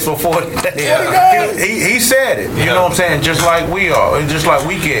sacrificed for 40 days. He said it. You know what I'm saying? Just like we are. Just like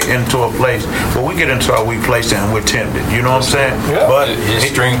we get into a place where we get into our weak place and we're tempted. You know what I'm saying? Yeah. But His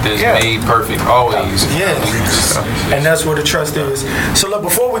strength is made perfect always. Yeah. And that's where the trust is. So look,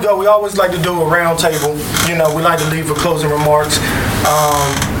 before we go, we always like to do a round table. We like to leave with closing remarks.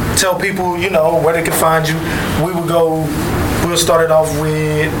 Tell people, where they can find you. We'll start it off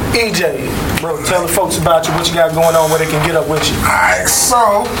with EJ. Bro, tell the folks about you, what you got going on, where they can get up with you. Alright,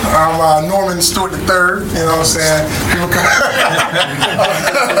 so I'm Norman Stewart III, you know what I'm saying?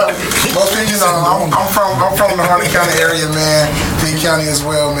 Most people, I'm from the Harnett County area, man. Lee County as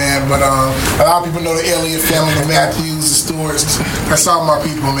well, man. But a lot of people know the Elliott family, the Matthews, the Stewarts. That's all my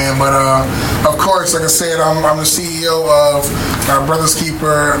people, man. But of course, like I said, I'm the CEO of Brothers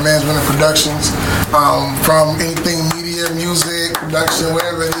Keeper Management and Productions. From anything media, music, production,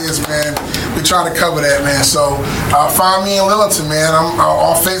 whatever it is, man, we try to cover that, man. So find me in Lillington, man. I'm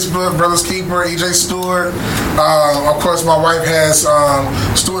on Facebook, Brothers Keeper, EJ Stewart. Of course, my wife has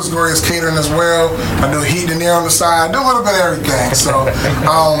Stewart's Glorious Catering as well. I do heat and air on the side. I do a little bit of everything. So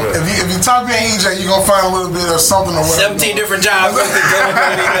if you type in EJ, you're going to find a little bit of something or whatever. 17 different jobs.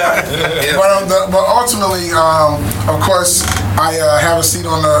 But ultimately, of course, I have a seat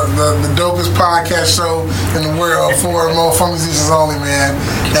on the dopest podcast show in the world for musicians only, man.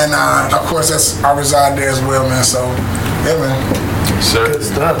 And of course, I reside there as well, man. So, yeah, man. Sure. Good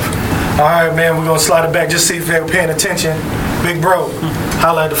stuff. All right, man. We're gonna slide it back. Just see if they're paying attention. Big bro,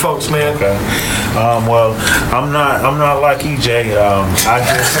 holla at the folks, man. Okay. Well, I'm not like EJ. I'm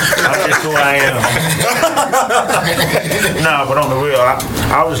just who I am. Nah, but on the real,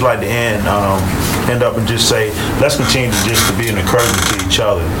 I always like to end up and just say, let's continue to be an encouragement to each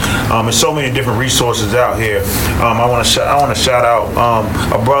other. There's so many different resources out here. I want to shout out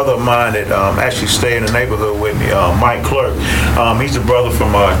a brother of mine that actually stayed in the neighborhood with me, Mike Clerk. He's a brother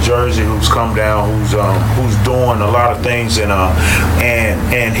from Jersey who's come down, who's doing a lot of things, and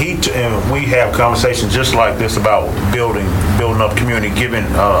we have conversations just like this about building up community,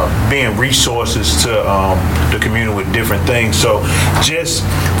 being resources to the community with different things. So just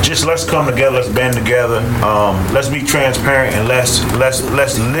let's come together, let's band band together. Let's be transparent and let's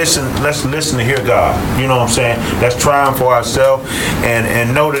listen. Let's listen to hear God. You know what I'm saying? Let's try Him for ourselves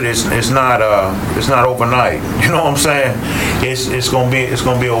and know that it's not overnight. You know what I'm saying? It's gonna be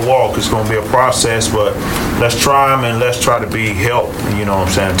a walk. It's gonna be a process. But let's try Him and let's try to be help. You know what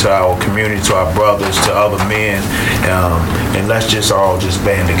I'm saying, to our community, to our brothers, to other men, and let's just all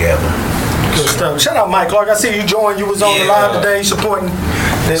band together. Good stuff. Shout out Mike Clark. I see you joined. You was on the live today supporting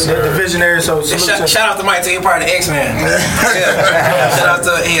the visionary. So shout out to Mike. Taking part of the X-Men. Shout out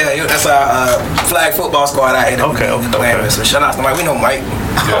to that's our flag football squad out here. Okay. So shout out to Mike. We know Mike.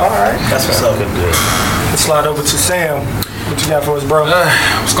 All right. That's what's up. Good. Let's slide over to Sam. What you got for us, bro?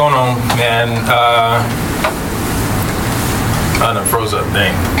 What's going on, man? I done froze up,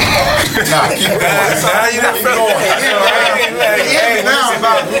 dang. Nah, keep going.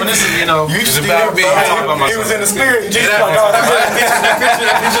 When this is, it's about me. He was in the spirit.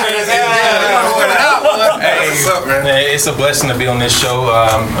 It's a blessing to be on this show.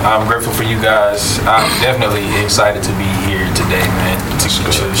 I'm grateful for you guys. I'm definitely excited to be here today, man, to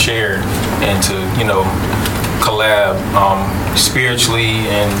share and to, collab spiritually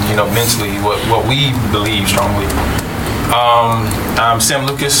and, mentally what we believe strongly. I'm Sam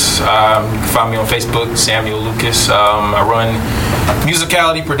Lucas. You can find me on Facebook, Samuel Lucas. I run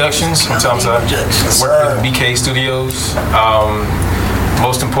Musicality Productions. Sometimes I work with BK Studios.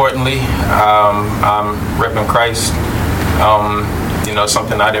 Most importantly, I'm repping Christ.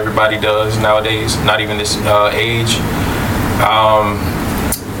 Something not everybody does nowadays, not even this age.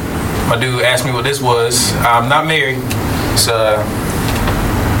 My dude asked me what this was. I'm not married.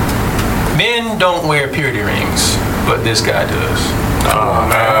 Men don't wear purity rings, but this guy does.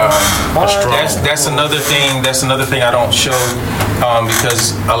 That's another thing. That's another thing I don't show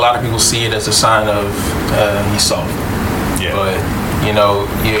because a lot of people see it as a sign of he's soft. Yeah. But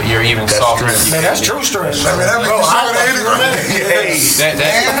you're even softer. Man, that's true strength. I mean, that makes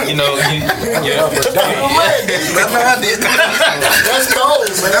That's cold,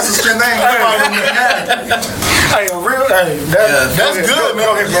 man. That's a strength name. Hey, that's good,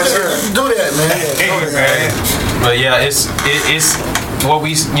 man. Do that, man. But yeah, it's what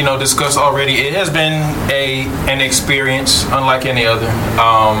we discussed already. It has been an experience unlike any other.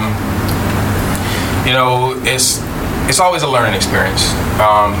 It's always a learning experience.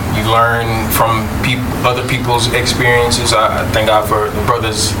 You learn from other people's experiences. I thank God for the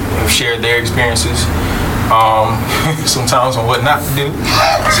brothers who shared their experiences. Sometimes on what not to do.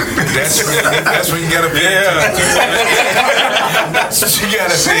 That's where you gotta be. That's what you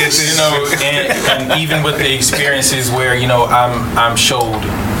gotta say. And even with the experiences where I'm showed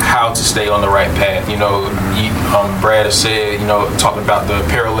how to stay on the right path. Brad has said talking about the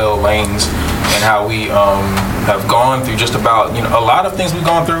parallel lanes and how we have gone through just about a lot of things we've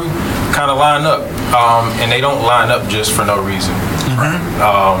gone through kind of line up, and they don't line up just for no reason.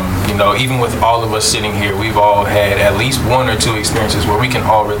 Even with all of us sitting here, we've all had at least one or two experiences where we can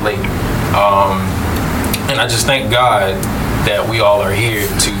all relate. And I just thank God that we all are here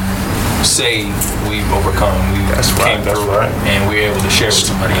to say we've overcome, we came through, and we're able to share with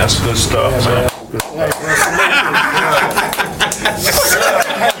somebody else. Good stuff, man.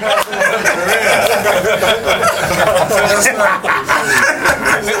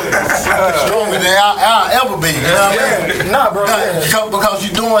 Stronger than I'll ever be. You know what I mean? Nah, bro. Because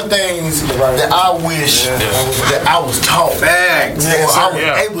you're doing things that I wish that I was taught. Facts. Or I was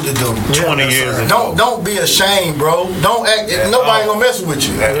able to do. 20 years ago. Don't be ashamed, bro. Don't act. Nobody gonna mess with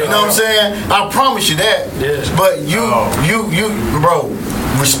you. You know what I'm saying? I promise you that. But you, bro.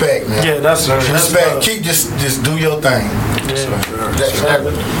 Respect, man. Yeah, that's respect. Keep just do your thing.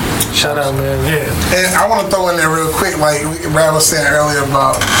 Shout out, man. Yeah. And I want to throw in there real quick, like Brad was saying earlier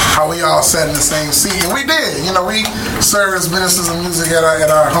about how we all sat in the same seat, and we did. We serve as ministers of music at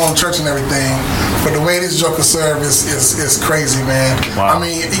our home church and everything. But the way this joker served is crazy, man. Wow. I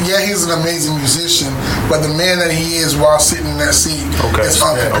mean, yeah, he's an amazing musician, but the man that he is while sitting in that seat is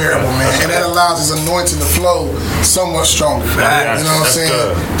uncomparable, man. And that allows his anointing to flow so much stronger. You know what I'm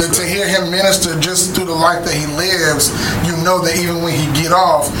saying? To hear him minister just through the life that he lives, you know that even when he get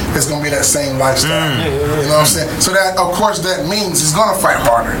off, it's going to be that same lifestyle. You know what I'm saying? So that, of course, that means he's going to fight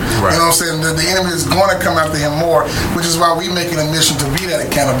harder. You know what I'm saying? The enemy is going to come after him more, which is why we make it a mission to be that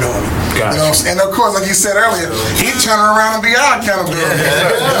accountability. You know what I'm saying? And of course, like you said earlier, he turning around and be our accountability.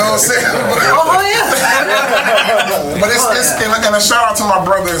 You know what I'm saying? But and a shout out to my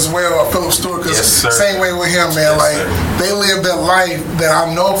brother as well, Philip Stewart, because same way with him, man. Like, they live that life that that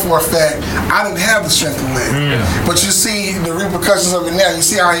I know for a fact I didn't have the strength to live. But you see the repercussions of it now. You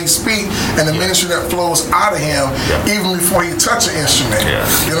see how he speaks and the ministry that flows out of him even before he touch an instrument.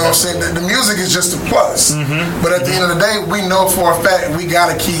 You know what I'm saying? The music is just a plus. But at the end of the day, we know for a fact we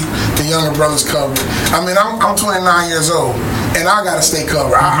got to keep the younger brothers covered. I mean, I'm 29 years old, and I got to stay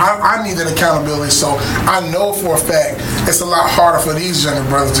covered. I need that accountability, so I know for a fact it's a lot harder for these younger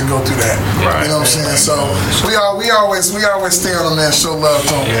brothers to go through that. You know what I'm saying? So we always stay on him, man, show love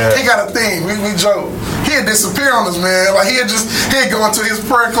to him. He got a thing. We joke. He'd disappear on us, man. Like he'd go into his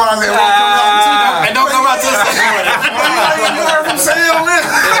prayer closet and don't come out to us. You heard from Sam, man.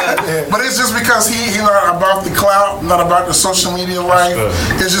 But it's just because he not about the clout, not about the social media life.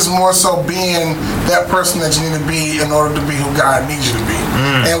 It's just more so being that person that you need to be in order to be who God needs you to be.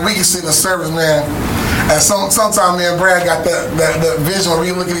 And we can see the service, man. And sometimes me and Brad got that vision where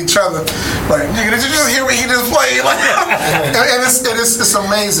we look at each other like, nigga, did you just hear what he just played? Like, and it's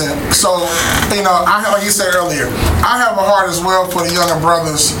amazing. So, you know, like you said earlier, I have a heart as well for the younger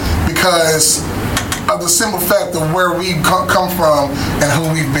brothers because of the simple fact of where we come from and who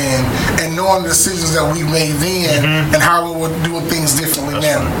we've been, and knowing the decisions that we've made then and how we would do things differently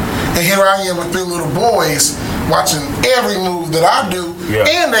now. And here I am with 3 little boys watching every move that I do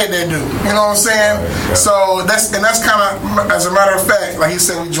and they do. You know what I'm saying? So that's kind of, as a matter of fact, like he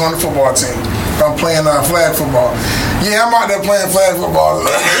said, we joined the football team. I'm playing flag football. Yeah, I'm out there playing flag football.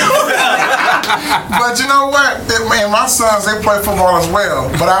 But you know what? My sons, they play football as well.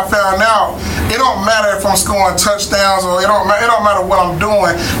 But I found out it don't matter if I'm scoring touchdowns or it don't matter what I'm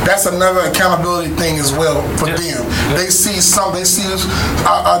doing. That's another accountability thing as well for them. They see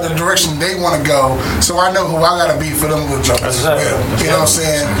the direction they want to go. So I know who I got to be for them little jokers as well. You know what I'm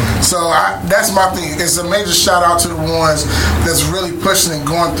saying? So that's my thing. It's a major shout out to the ones that's really pushing and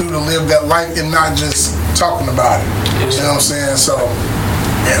going through to live that life and not just talking about it. You know what I'm saying? So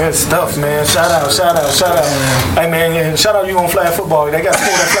good stuff, man. Shout out. Hey, man, shout out you on flag football. They got to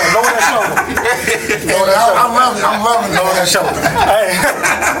pull that flag. Lower that shoulder. I'm loving lower that shoulder. Hey,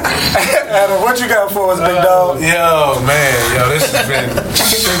 Adam, what you got for us, big dog? Yo, man. This has been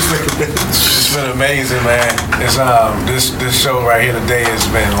it's been amazing, man. It's this show right here today has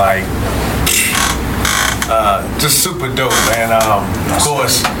been like just super dope, man. Of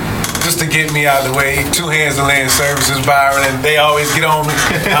course, just to get me out of the way, 2 Hands to Land Services, Byron, and they always get on me.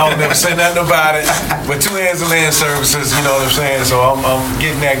 I don't never say nothing about it, but 2 Hands to Land Services, you know what I'm saying? So I'm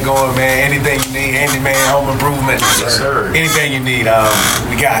getting that going, man. Anything you need, handyman, home improvement, anything you need,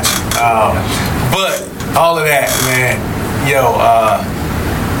 we got you. But all of that, man,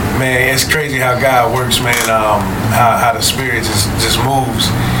 man, it's crazy how God works, man. How the Spirit just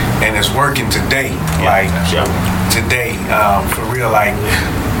moves, and it's working today, today, for real, like.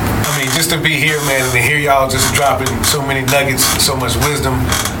 I mean, just to be here, man, and to hear y'all just dropping so many nuggets, so much wisdom.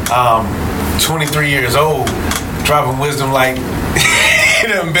 23 years old, dropping wisdom like you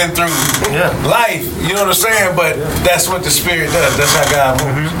done been through life. You know what I'm saying? But that's what the Spirit does. That's how God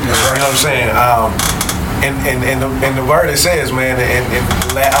moves. You know what I'm saying? And the word it says, man, and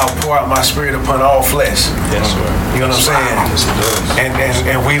I'll pour out my Spirit upon all flesh. Yes, sir. You know what I'm saying?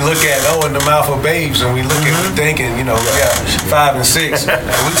 And we look at in the mouth of babes, and we look at we thinking, we got 5 and 6, and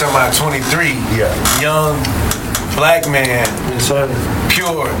we talking about 23, young black man,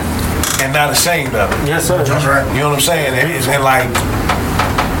 pure and not ashamed of it. Yes, sir. That's right. You know what I'm saying? And like,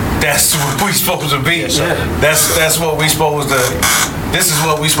 that's what we supposed to be. That's what we supposed to. This is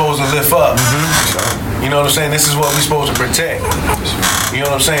what we supposed to lift up. You know what I'm saying? This is what we supposed to protect. You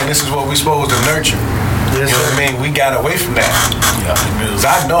know what I'm saying? This is what we supposed to nurture. You know what I mean? We got away from that. Cause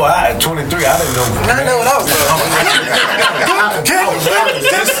I know at 23, I didn't know. I know what I was doing.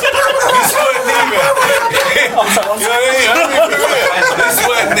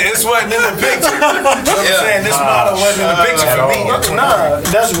 This wasn't in the picture. You know what I'm saying? This model wasn't in the picture for me. Nah,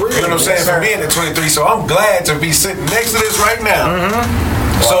 that's real. You know what I'm saying? For me at 23, so I'm glad to be sitting next to this right now.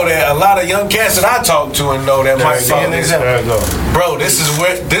 So that a lot of young cats that I talk to and know that might follow this, bro, this is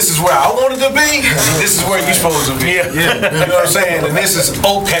where I wanted to be. This is where you're supposed to be. You know what I'm saying? And this is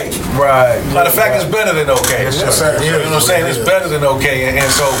okay. Right. Matter of fact, it's better than okay. You know what I'm saying? It's better than okay. And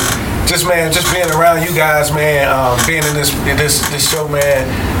so, just being around you guys, man, being in this show, man.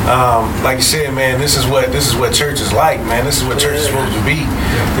 Like you said, man, this is what church is like, man. This is what church is supposed to be.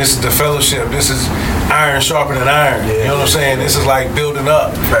 This is the fellowship. This is iron sharpening iron. You know what I'm saying? This is like building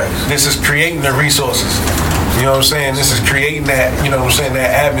up. This is creating the resources. You know what I'm saying? This is creating that, you know what I'm saying,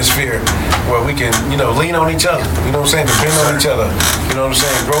 that atmosphere where we can, lean on each other. You know what I'm saying? Depend on each other. You know what I'm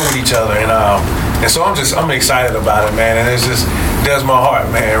saying? Grow with each other. And so I'm excited about it, man. And it just does my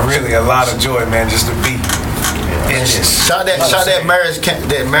heart, man. Really a lot of joy, man, just to be Shout that marriage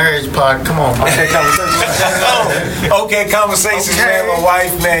pod. Come on, man. Okay Conversations, man. My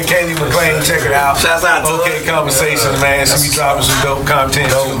wife, man, Katie McLean, check it out. Shouts out to Okay Conversations, man. She be dropping some dope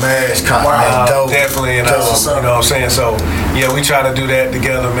content. Dope marriage content. Definitely, and you know what I'm saying. So yeah, we try to do that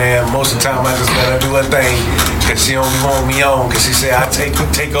together, man. Most of the time, I just let her do her thing because she only want me on because she said I take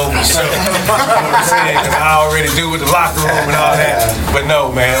over the show. You know what I'm saying? Because I already do with the locker room and all that. But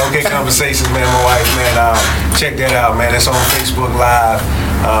no, man. Okay Conversations, man. My wife, man. Check that out, man. It's on Facebook Live.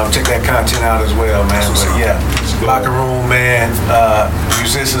 Check that content out as well, man. But yeah, Locker Room, man.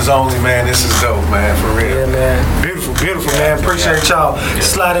 Musicians only, man. This is dope, man. For real. Yeah, man. Beautiful, man. Appreciate y'all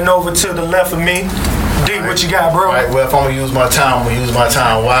sliding over to the left of me. D, what you got, bro? All right, well, if I'm gonna use my time, I'm gonna use my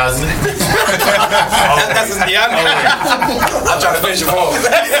time wisely. I'm trying to finish it for him.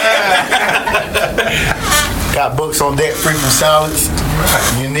 Got books on deck, free from salads.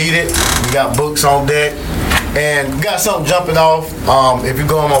 You need it. We got books on deck. And we got something jumping off. If you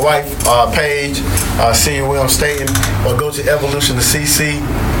go on my wife's page, see where I'm stating, or go to Evolution to CC.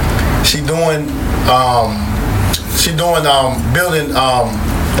 She doing building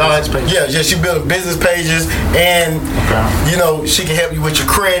she building business pages, and you know she can help you with your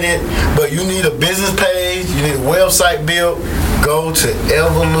credit. But you need a business page, you need a website built. Go to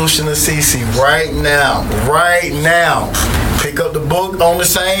Evolution to CC right now. Pick up the book on the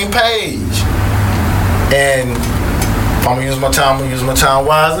same page. And if I'm gonna use my time, I'm gonna use my time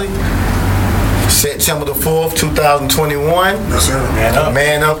wisely. September the 4th, 2021. Yes, sir.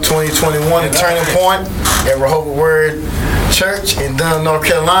 Man Up 2021, the turning point at Rehoboth Word Church in Dunn, North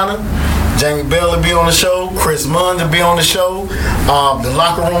Carolina. Jamie Bell will be on the show. Chris Munn will be on the show. The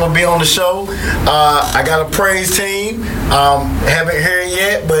Locker Room will be on the show. I got a praise team. Haven't heard it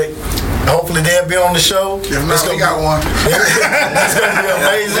yet, but hopefully they'll be on the show. If not, we got one. It's gonna be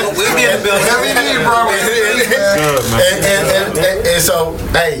amazing. We'll be in the building. And so,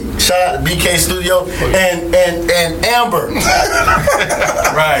 hey, shout out to BK Studio and Amber.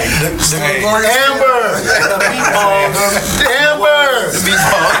 Right. Amber.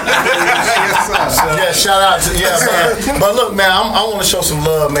 Yeah, shout out to man. But look, man, I want to show some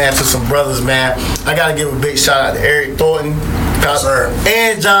love, man, to some brothers, man. I gotta give a big shout out to Eric Thornton. Yes, sir.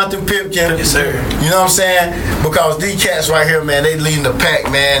 And Jonathan Pipkin. Yes, sir. You know what I'm saying? Because these cats right here, man, they leading the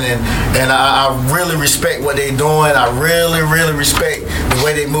pack, man, and I really respect what they doing. I really respect the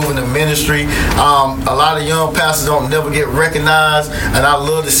way they move in the ministry. A lot of young pastors don't never get recognized, and I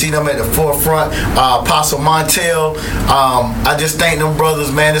love to see them at the forefront. Apostle Montel, I just thank them brothers,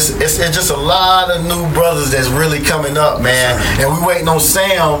 man. It's just a lot of new brothers that's really coming up, man. And we waiting on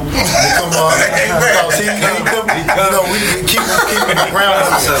Sam to come up because he we keep the ground.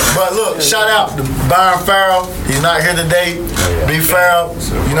 But look, shout out to Byron Farrell. He's not here today. Big Farrell,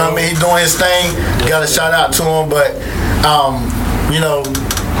 you know what I mean? He's doing his thing. Got a shout out to him, but you know,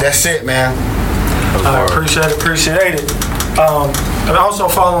 that's it, man. I appreciate it. And also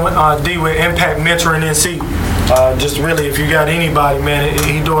following D with Impact Mentoring NC. Just really, if you got anybody, man,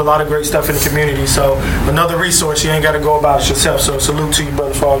 he do a lot of great stuff in the community. So another resource, you ain't got to go about it yourself. So salute to you,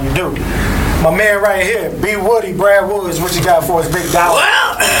 brother, for all you do. My man right here, B. Woody, Brad Woods, what you got for us, big dollar?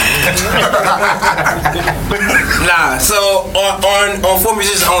 Well, so on For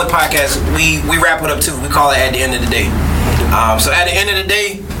Musicians Only podcast, we wrap it up too. We call it At the End of the Day. So at the end of the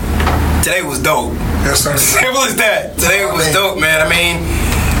day, today was dope. Yes, sir. Simple as that. Today was dope, man. I mean,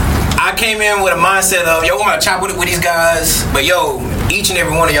 I came in with a mindset of, yo, I'm gonna chop with these guys, but yo, each and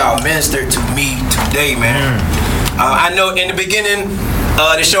every one of y'all ministered to me today, man. I know in the beginning,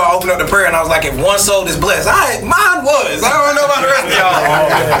 the show, I opened up the prayer and I was like, if one soul is blessed, mine was. I don't know about the rest of y'all,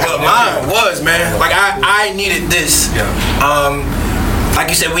 but mine was, man. Like I needed this. Like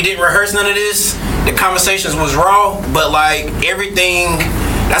you said, we didn't rehearse none of this. The conversations was raw, but like everything.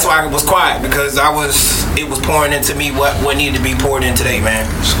 That's why I was quiet, because it was pouring into me what needed to be poured in today, man.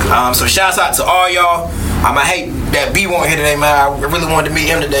 So shouts out to all y'all. I hate that B won't here today, man. I really wanted to meet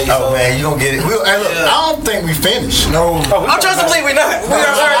him today. Oh man, you gonna get it. Hey, look, I don't think we finished. No. I'm trust to believe we not. We are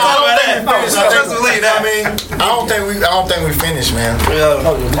already talking about that. I don't think we finished, man.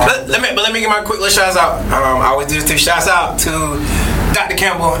 Let me get my quick little shouts out. I always do this too. Shouts out to Dr.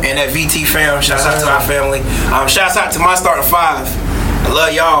 Campbell and that VT fam. Shouts out to our family. Shouts out to my starting five. I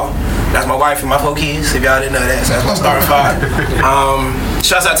love y'all. That's my wife and my 4 kids, if y'all didn't know that. So that's my starting five.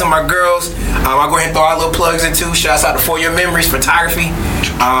 Shouts out to my girls. I'll go ahead and throw our little plugs in too. Shouts out to For Your Memories Photography.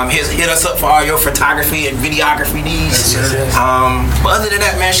 Hit us up for all your photography and videography needs. But other than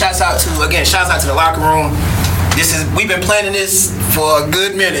that, man, shouts out to the Locker Room. We've been planning this for a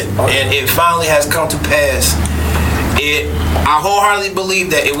good minute, and it finally has come to pass. I wholeheartedly believe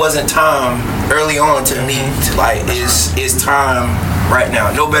that it wasn't time early on to meet. Like, it's time right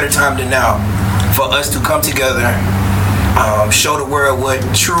now. No better time than now for us to come together, show the world what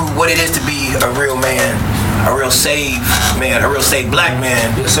it is to be a real man, a real saved man, a real saved black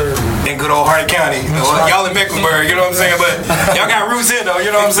man. Yes, sir. In good old Hart County. Y'all in Mecklenburg, you know what I'm saying? But y'all got roots in though, you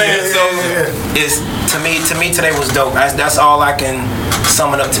know what I'm saying? So it's to me today was dope. That's all I can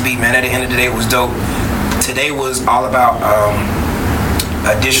sum it up to be, man. At the end of the day, it was dope. Today was all about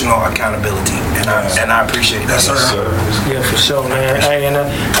additional accountability, and I appreciate that. Yes, sir. Yeah, for sure, man. Hey, and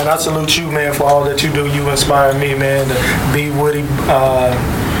I salute you, man, for all that you do. You inspire me, man, to be Woody.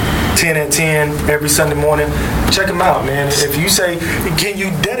 10 at 10 every Sunday morning. Check him out, man. If you say, can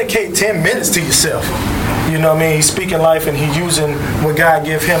you dedicate 10 minutes to yourself? You know what I mean? He's speaking life and he's using what God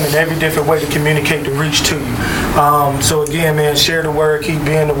give him in every different way to communicate the reach to you. So again, man, share the word, keep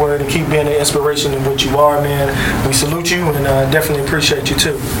being the word, and keep being the inspiration in what you are, man. We salute you and definitely appreciate you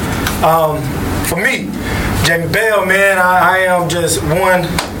too. For me, Jamie Bell, man, I am just one.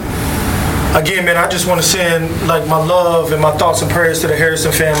 Again, man, I just want to send like my love and my thoughts and prayers to the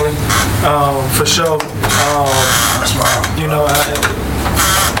Harrison family, for sure. You know,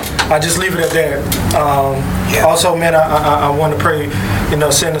 I just leave it at that. Also, man, I want to pray, you know,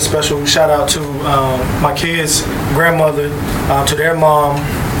 send a special shout out to my kids' grandmother, to their mom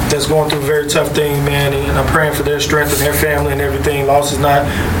that's going through a very tough thing, man, and I'm praying for their strength and their family and everything. Loss is not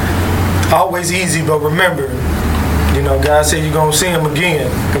always easy, but remember, you know, God said you're going to see him again.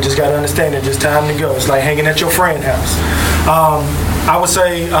 You just got to understand it. Just time to go. It's like hanging at your friend's house. I would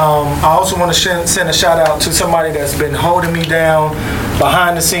say I also want to send a shout out to somebody that's been holding me down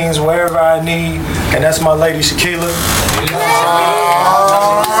behind the scenes wherever I need, and that's my lady, Shaquila.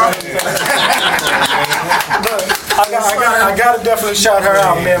 I gotta definitely shout her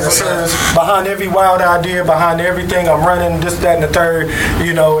out, man, because behind every wild idea, behind everything, I'm running this, that, and the third,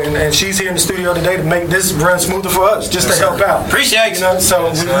 you know, and she's here in the studio today to make this run smoother for us, just to help out. Appreciate you know, so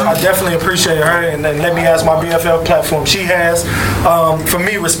I definitely appreciate her, and let me ask my BFL platform she has. For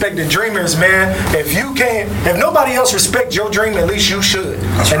me, Respected Dreamers, man, if nobody else respects your dream, at least you should.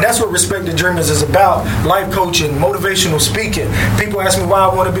 And that's what Respected Dreamers is about, life coaching, motivational speaking. People ask me why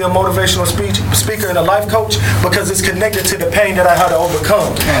I want to be a motivational speaker and a life coach, because it's connected to the pain that I had to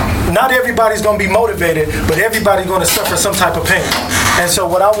overcome. Not everybody's going to be motivated, but everybody's going to suffer some type of pain. And so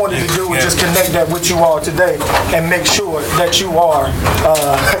what I wanted to do was just connect that with you all today and make sure that you are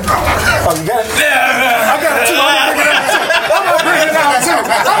oh, you got it? I got it too. I'm going to bring it out too.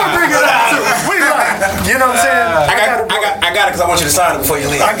 We right. You know what I'm saying? I got it because I want you to sign it before you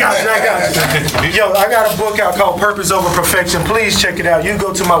leave. I got you. Yo, I got a book out called Purpose Over Perfection. Please check it out. You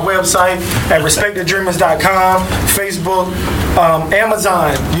go to my website at respecteddreamers.com, Facebook,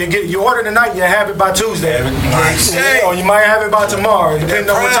 Amazon. You order tonight, you have it by Tuesday. Or you might have it by tomorrow, depending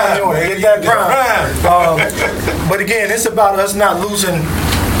on what time you order. Get that prime. But again, it's about us not losing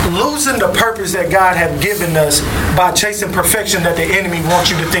the purpose that God has given us by chasing perfection that the enemy wants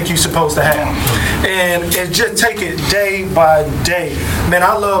you to think you're supposed to have. And just take it day by day. Man,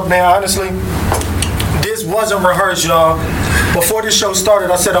 honestly, this wasn't rehearsed, y'all. Before this show started,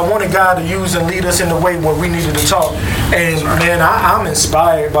 I said I wanted God to use and lead us in the way where we needed to talk. And man, I'm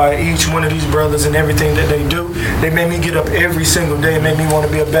inspired by each one of these brothers and everything that they do. They made me get up every single day. It made me want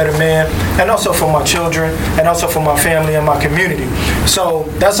to be a better man. And also for my children, and also for my family and my community. So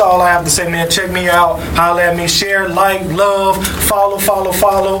that's all I have to say, man. Check me out. Holler at me. Share, like, love, follow.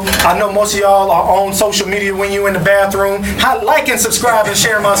 I know most of y'all are on social media when you're in the bathroom. Like and subscribe and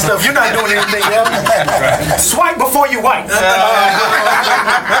share my stuff. You're not doing anything else. Swipe before you wipe.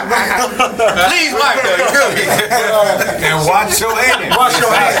 Please wipe though. And wash your hands.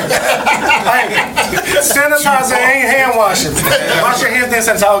 Hey, sanitizer ain't hand washing. Wash your hands, then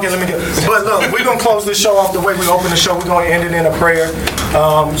sanitize. Okay, let me get it. But look, we're going to close this show off the way we open the show. We're going to end it in a prayer.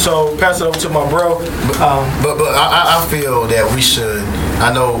 So pass it over to my bro. But I feel that we should.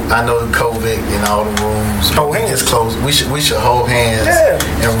 I know COVID and all the rooms. Hold hands. Just close. We should hold hands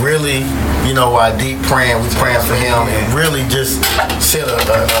and really, you know, our deep praying. We praying for him and really just set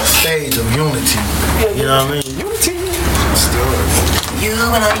a stage of unity. You know what I mean? Unity.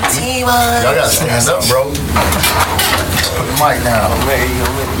 Unity. Y'all gotta stand up, bro. Put the mic down.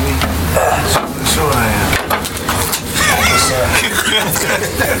 Sure I am.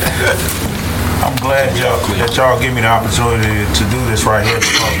 I'm glad that y'all give me the opportunity to do this right here.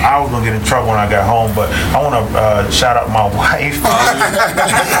 I was gonna get in trouble when I got home, but I want to shout out my wife,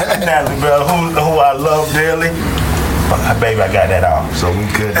 Natalie Bell, who I love dearly. But baby, I got that off, so we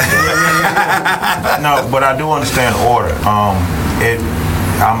good. No, but I do understand order.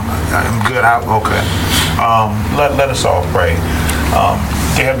 I'm good. Okay. Let us all pray.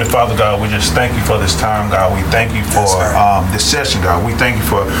 Dear Heavenly Father, God, we just thank you for this time, God. We thank you for this session, God. We thank you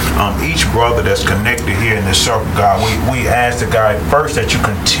for each brother that's connected here in this circle, God. We ask that, God, first that you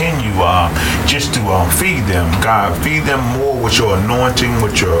continue just to feed them, God. Feed them more with your anointing,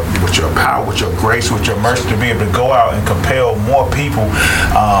 with your power, with your grace, with your mercy, to be able to go out and compel more people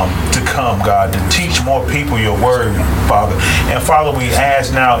to come, God, to teach more people your word, Father. And Father, we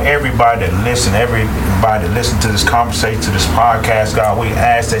ask now everybody that listen to this conversation, to this podcast, God, we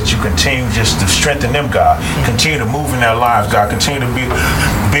ask that you continue just to strengthen them, God. Continue to move in their lives, God. Continue to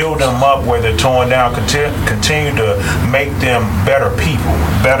build them up where they're torn down. Continue to make them better people,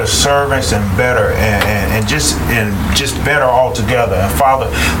 better servants, and better and just better altogether. And Father,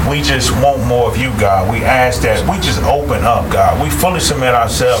 we just want more of you, God. We ask that we just open up, God. We fully submit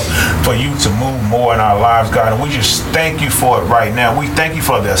ourselves for you to move more in our lives, God. And we just thank you for it right now. We thank you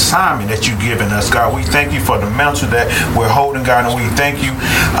for the assignment that you've given us, God. We thank you for the mantle that we're holding, God. And we thank you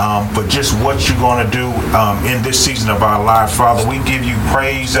for just what you're going to do in this season of our lives, Father. We give you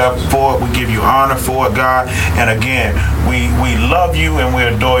praise up for it. We give you honor for it, God. And again, we love you and we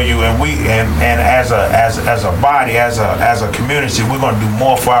adore you. And as a body, as a community, we're going to do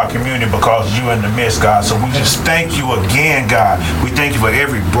more for our community because you're in the midst, God. So we just thank you again, God. We thank you for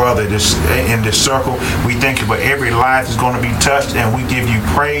every brother in this circle. We thank you for every life that's going to be touched, and we give you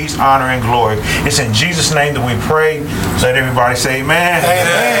praise, honor, and glory. It's in Jesus' name that we pray. Let everybody say amen.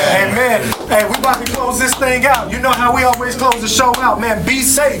 Amen. Hey, we about to close this thing out. You know how we always close the show out, man. Be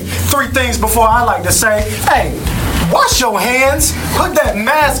safe. 3 things before I like to say. Hey, wash your hands, put that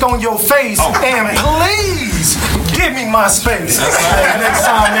mask on your face, and please give me my space. Hey, next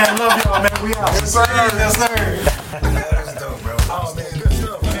time, man. Love y'all, man. We out. Yes, sir. Yes, sir. That's dope, bro. Oh, man. Good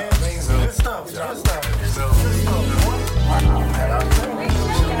stuff, man. Good stuff. Good stuff.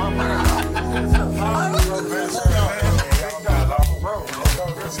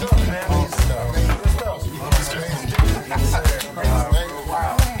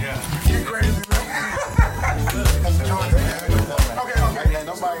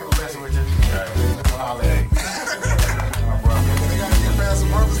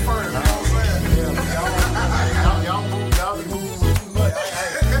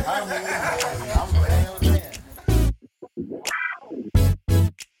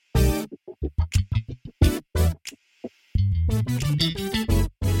 Thank you.